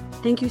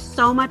 Thank you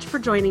so much for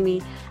joining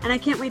me, and I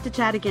can't wait to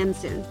chat again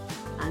soon.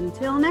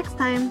 Until next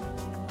time.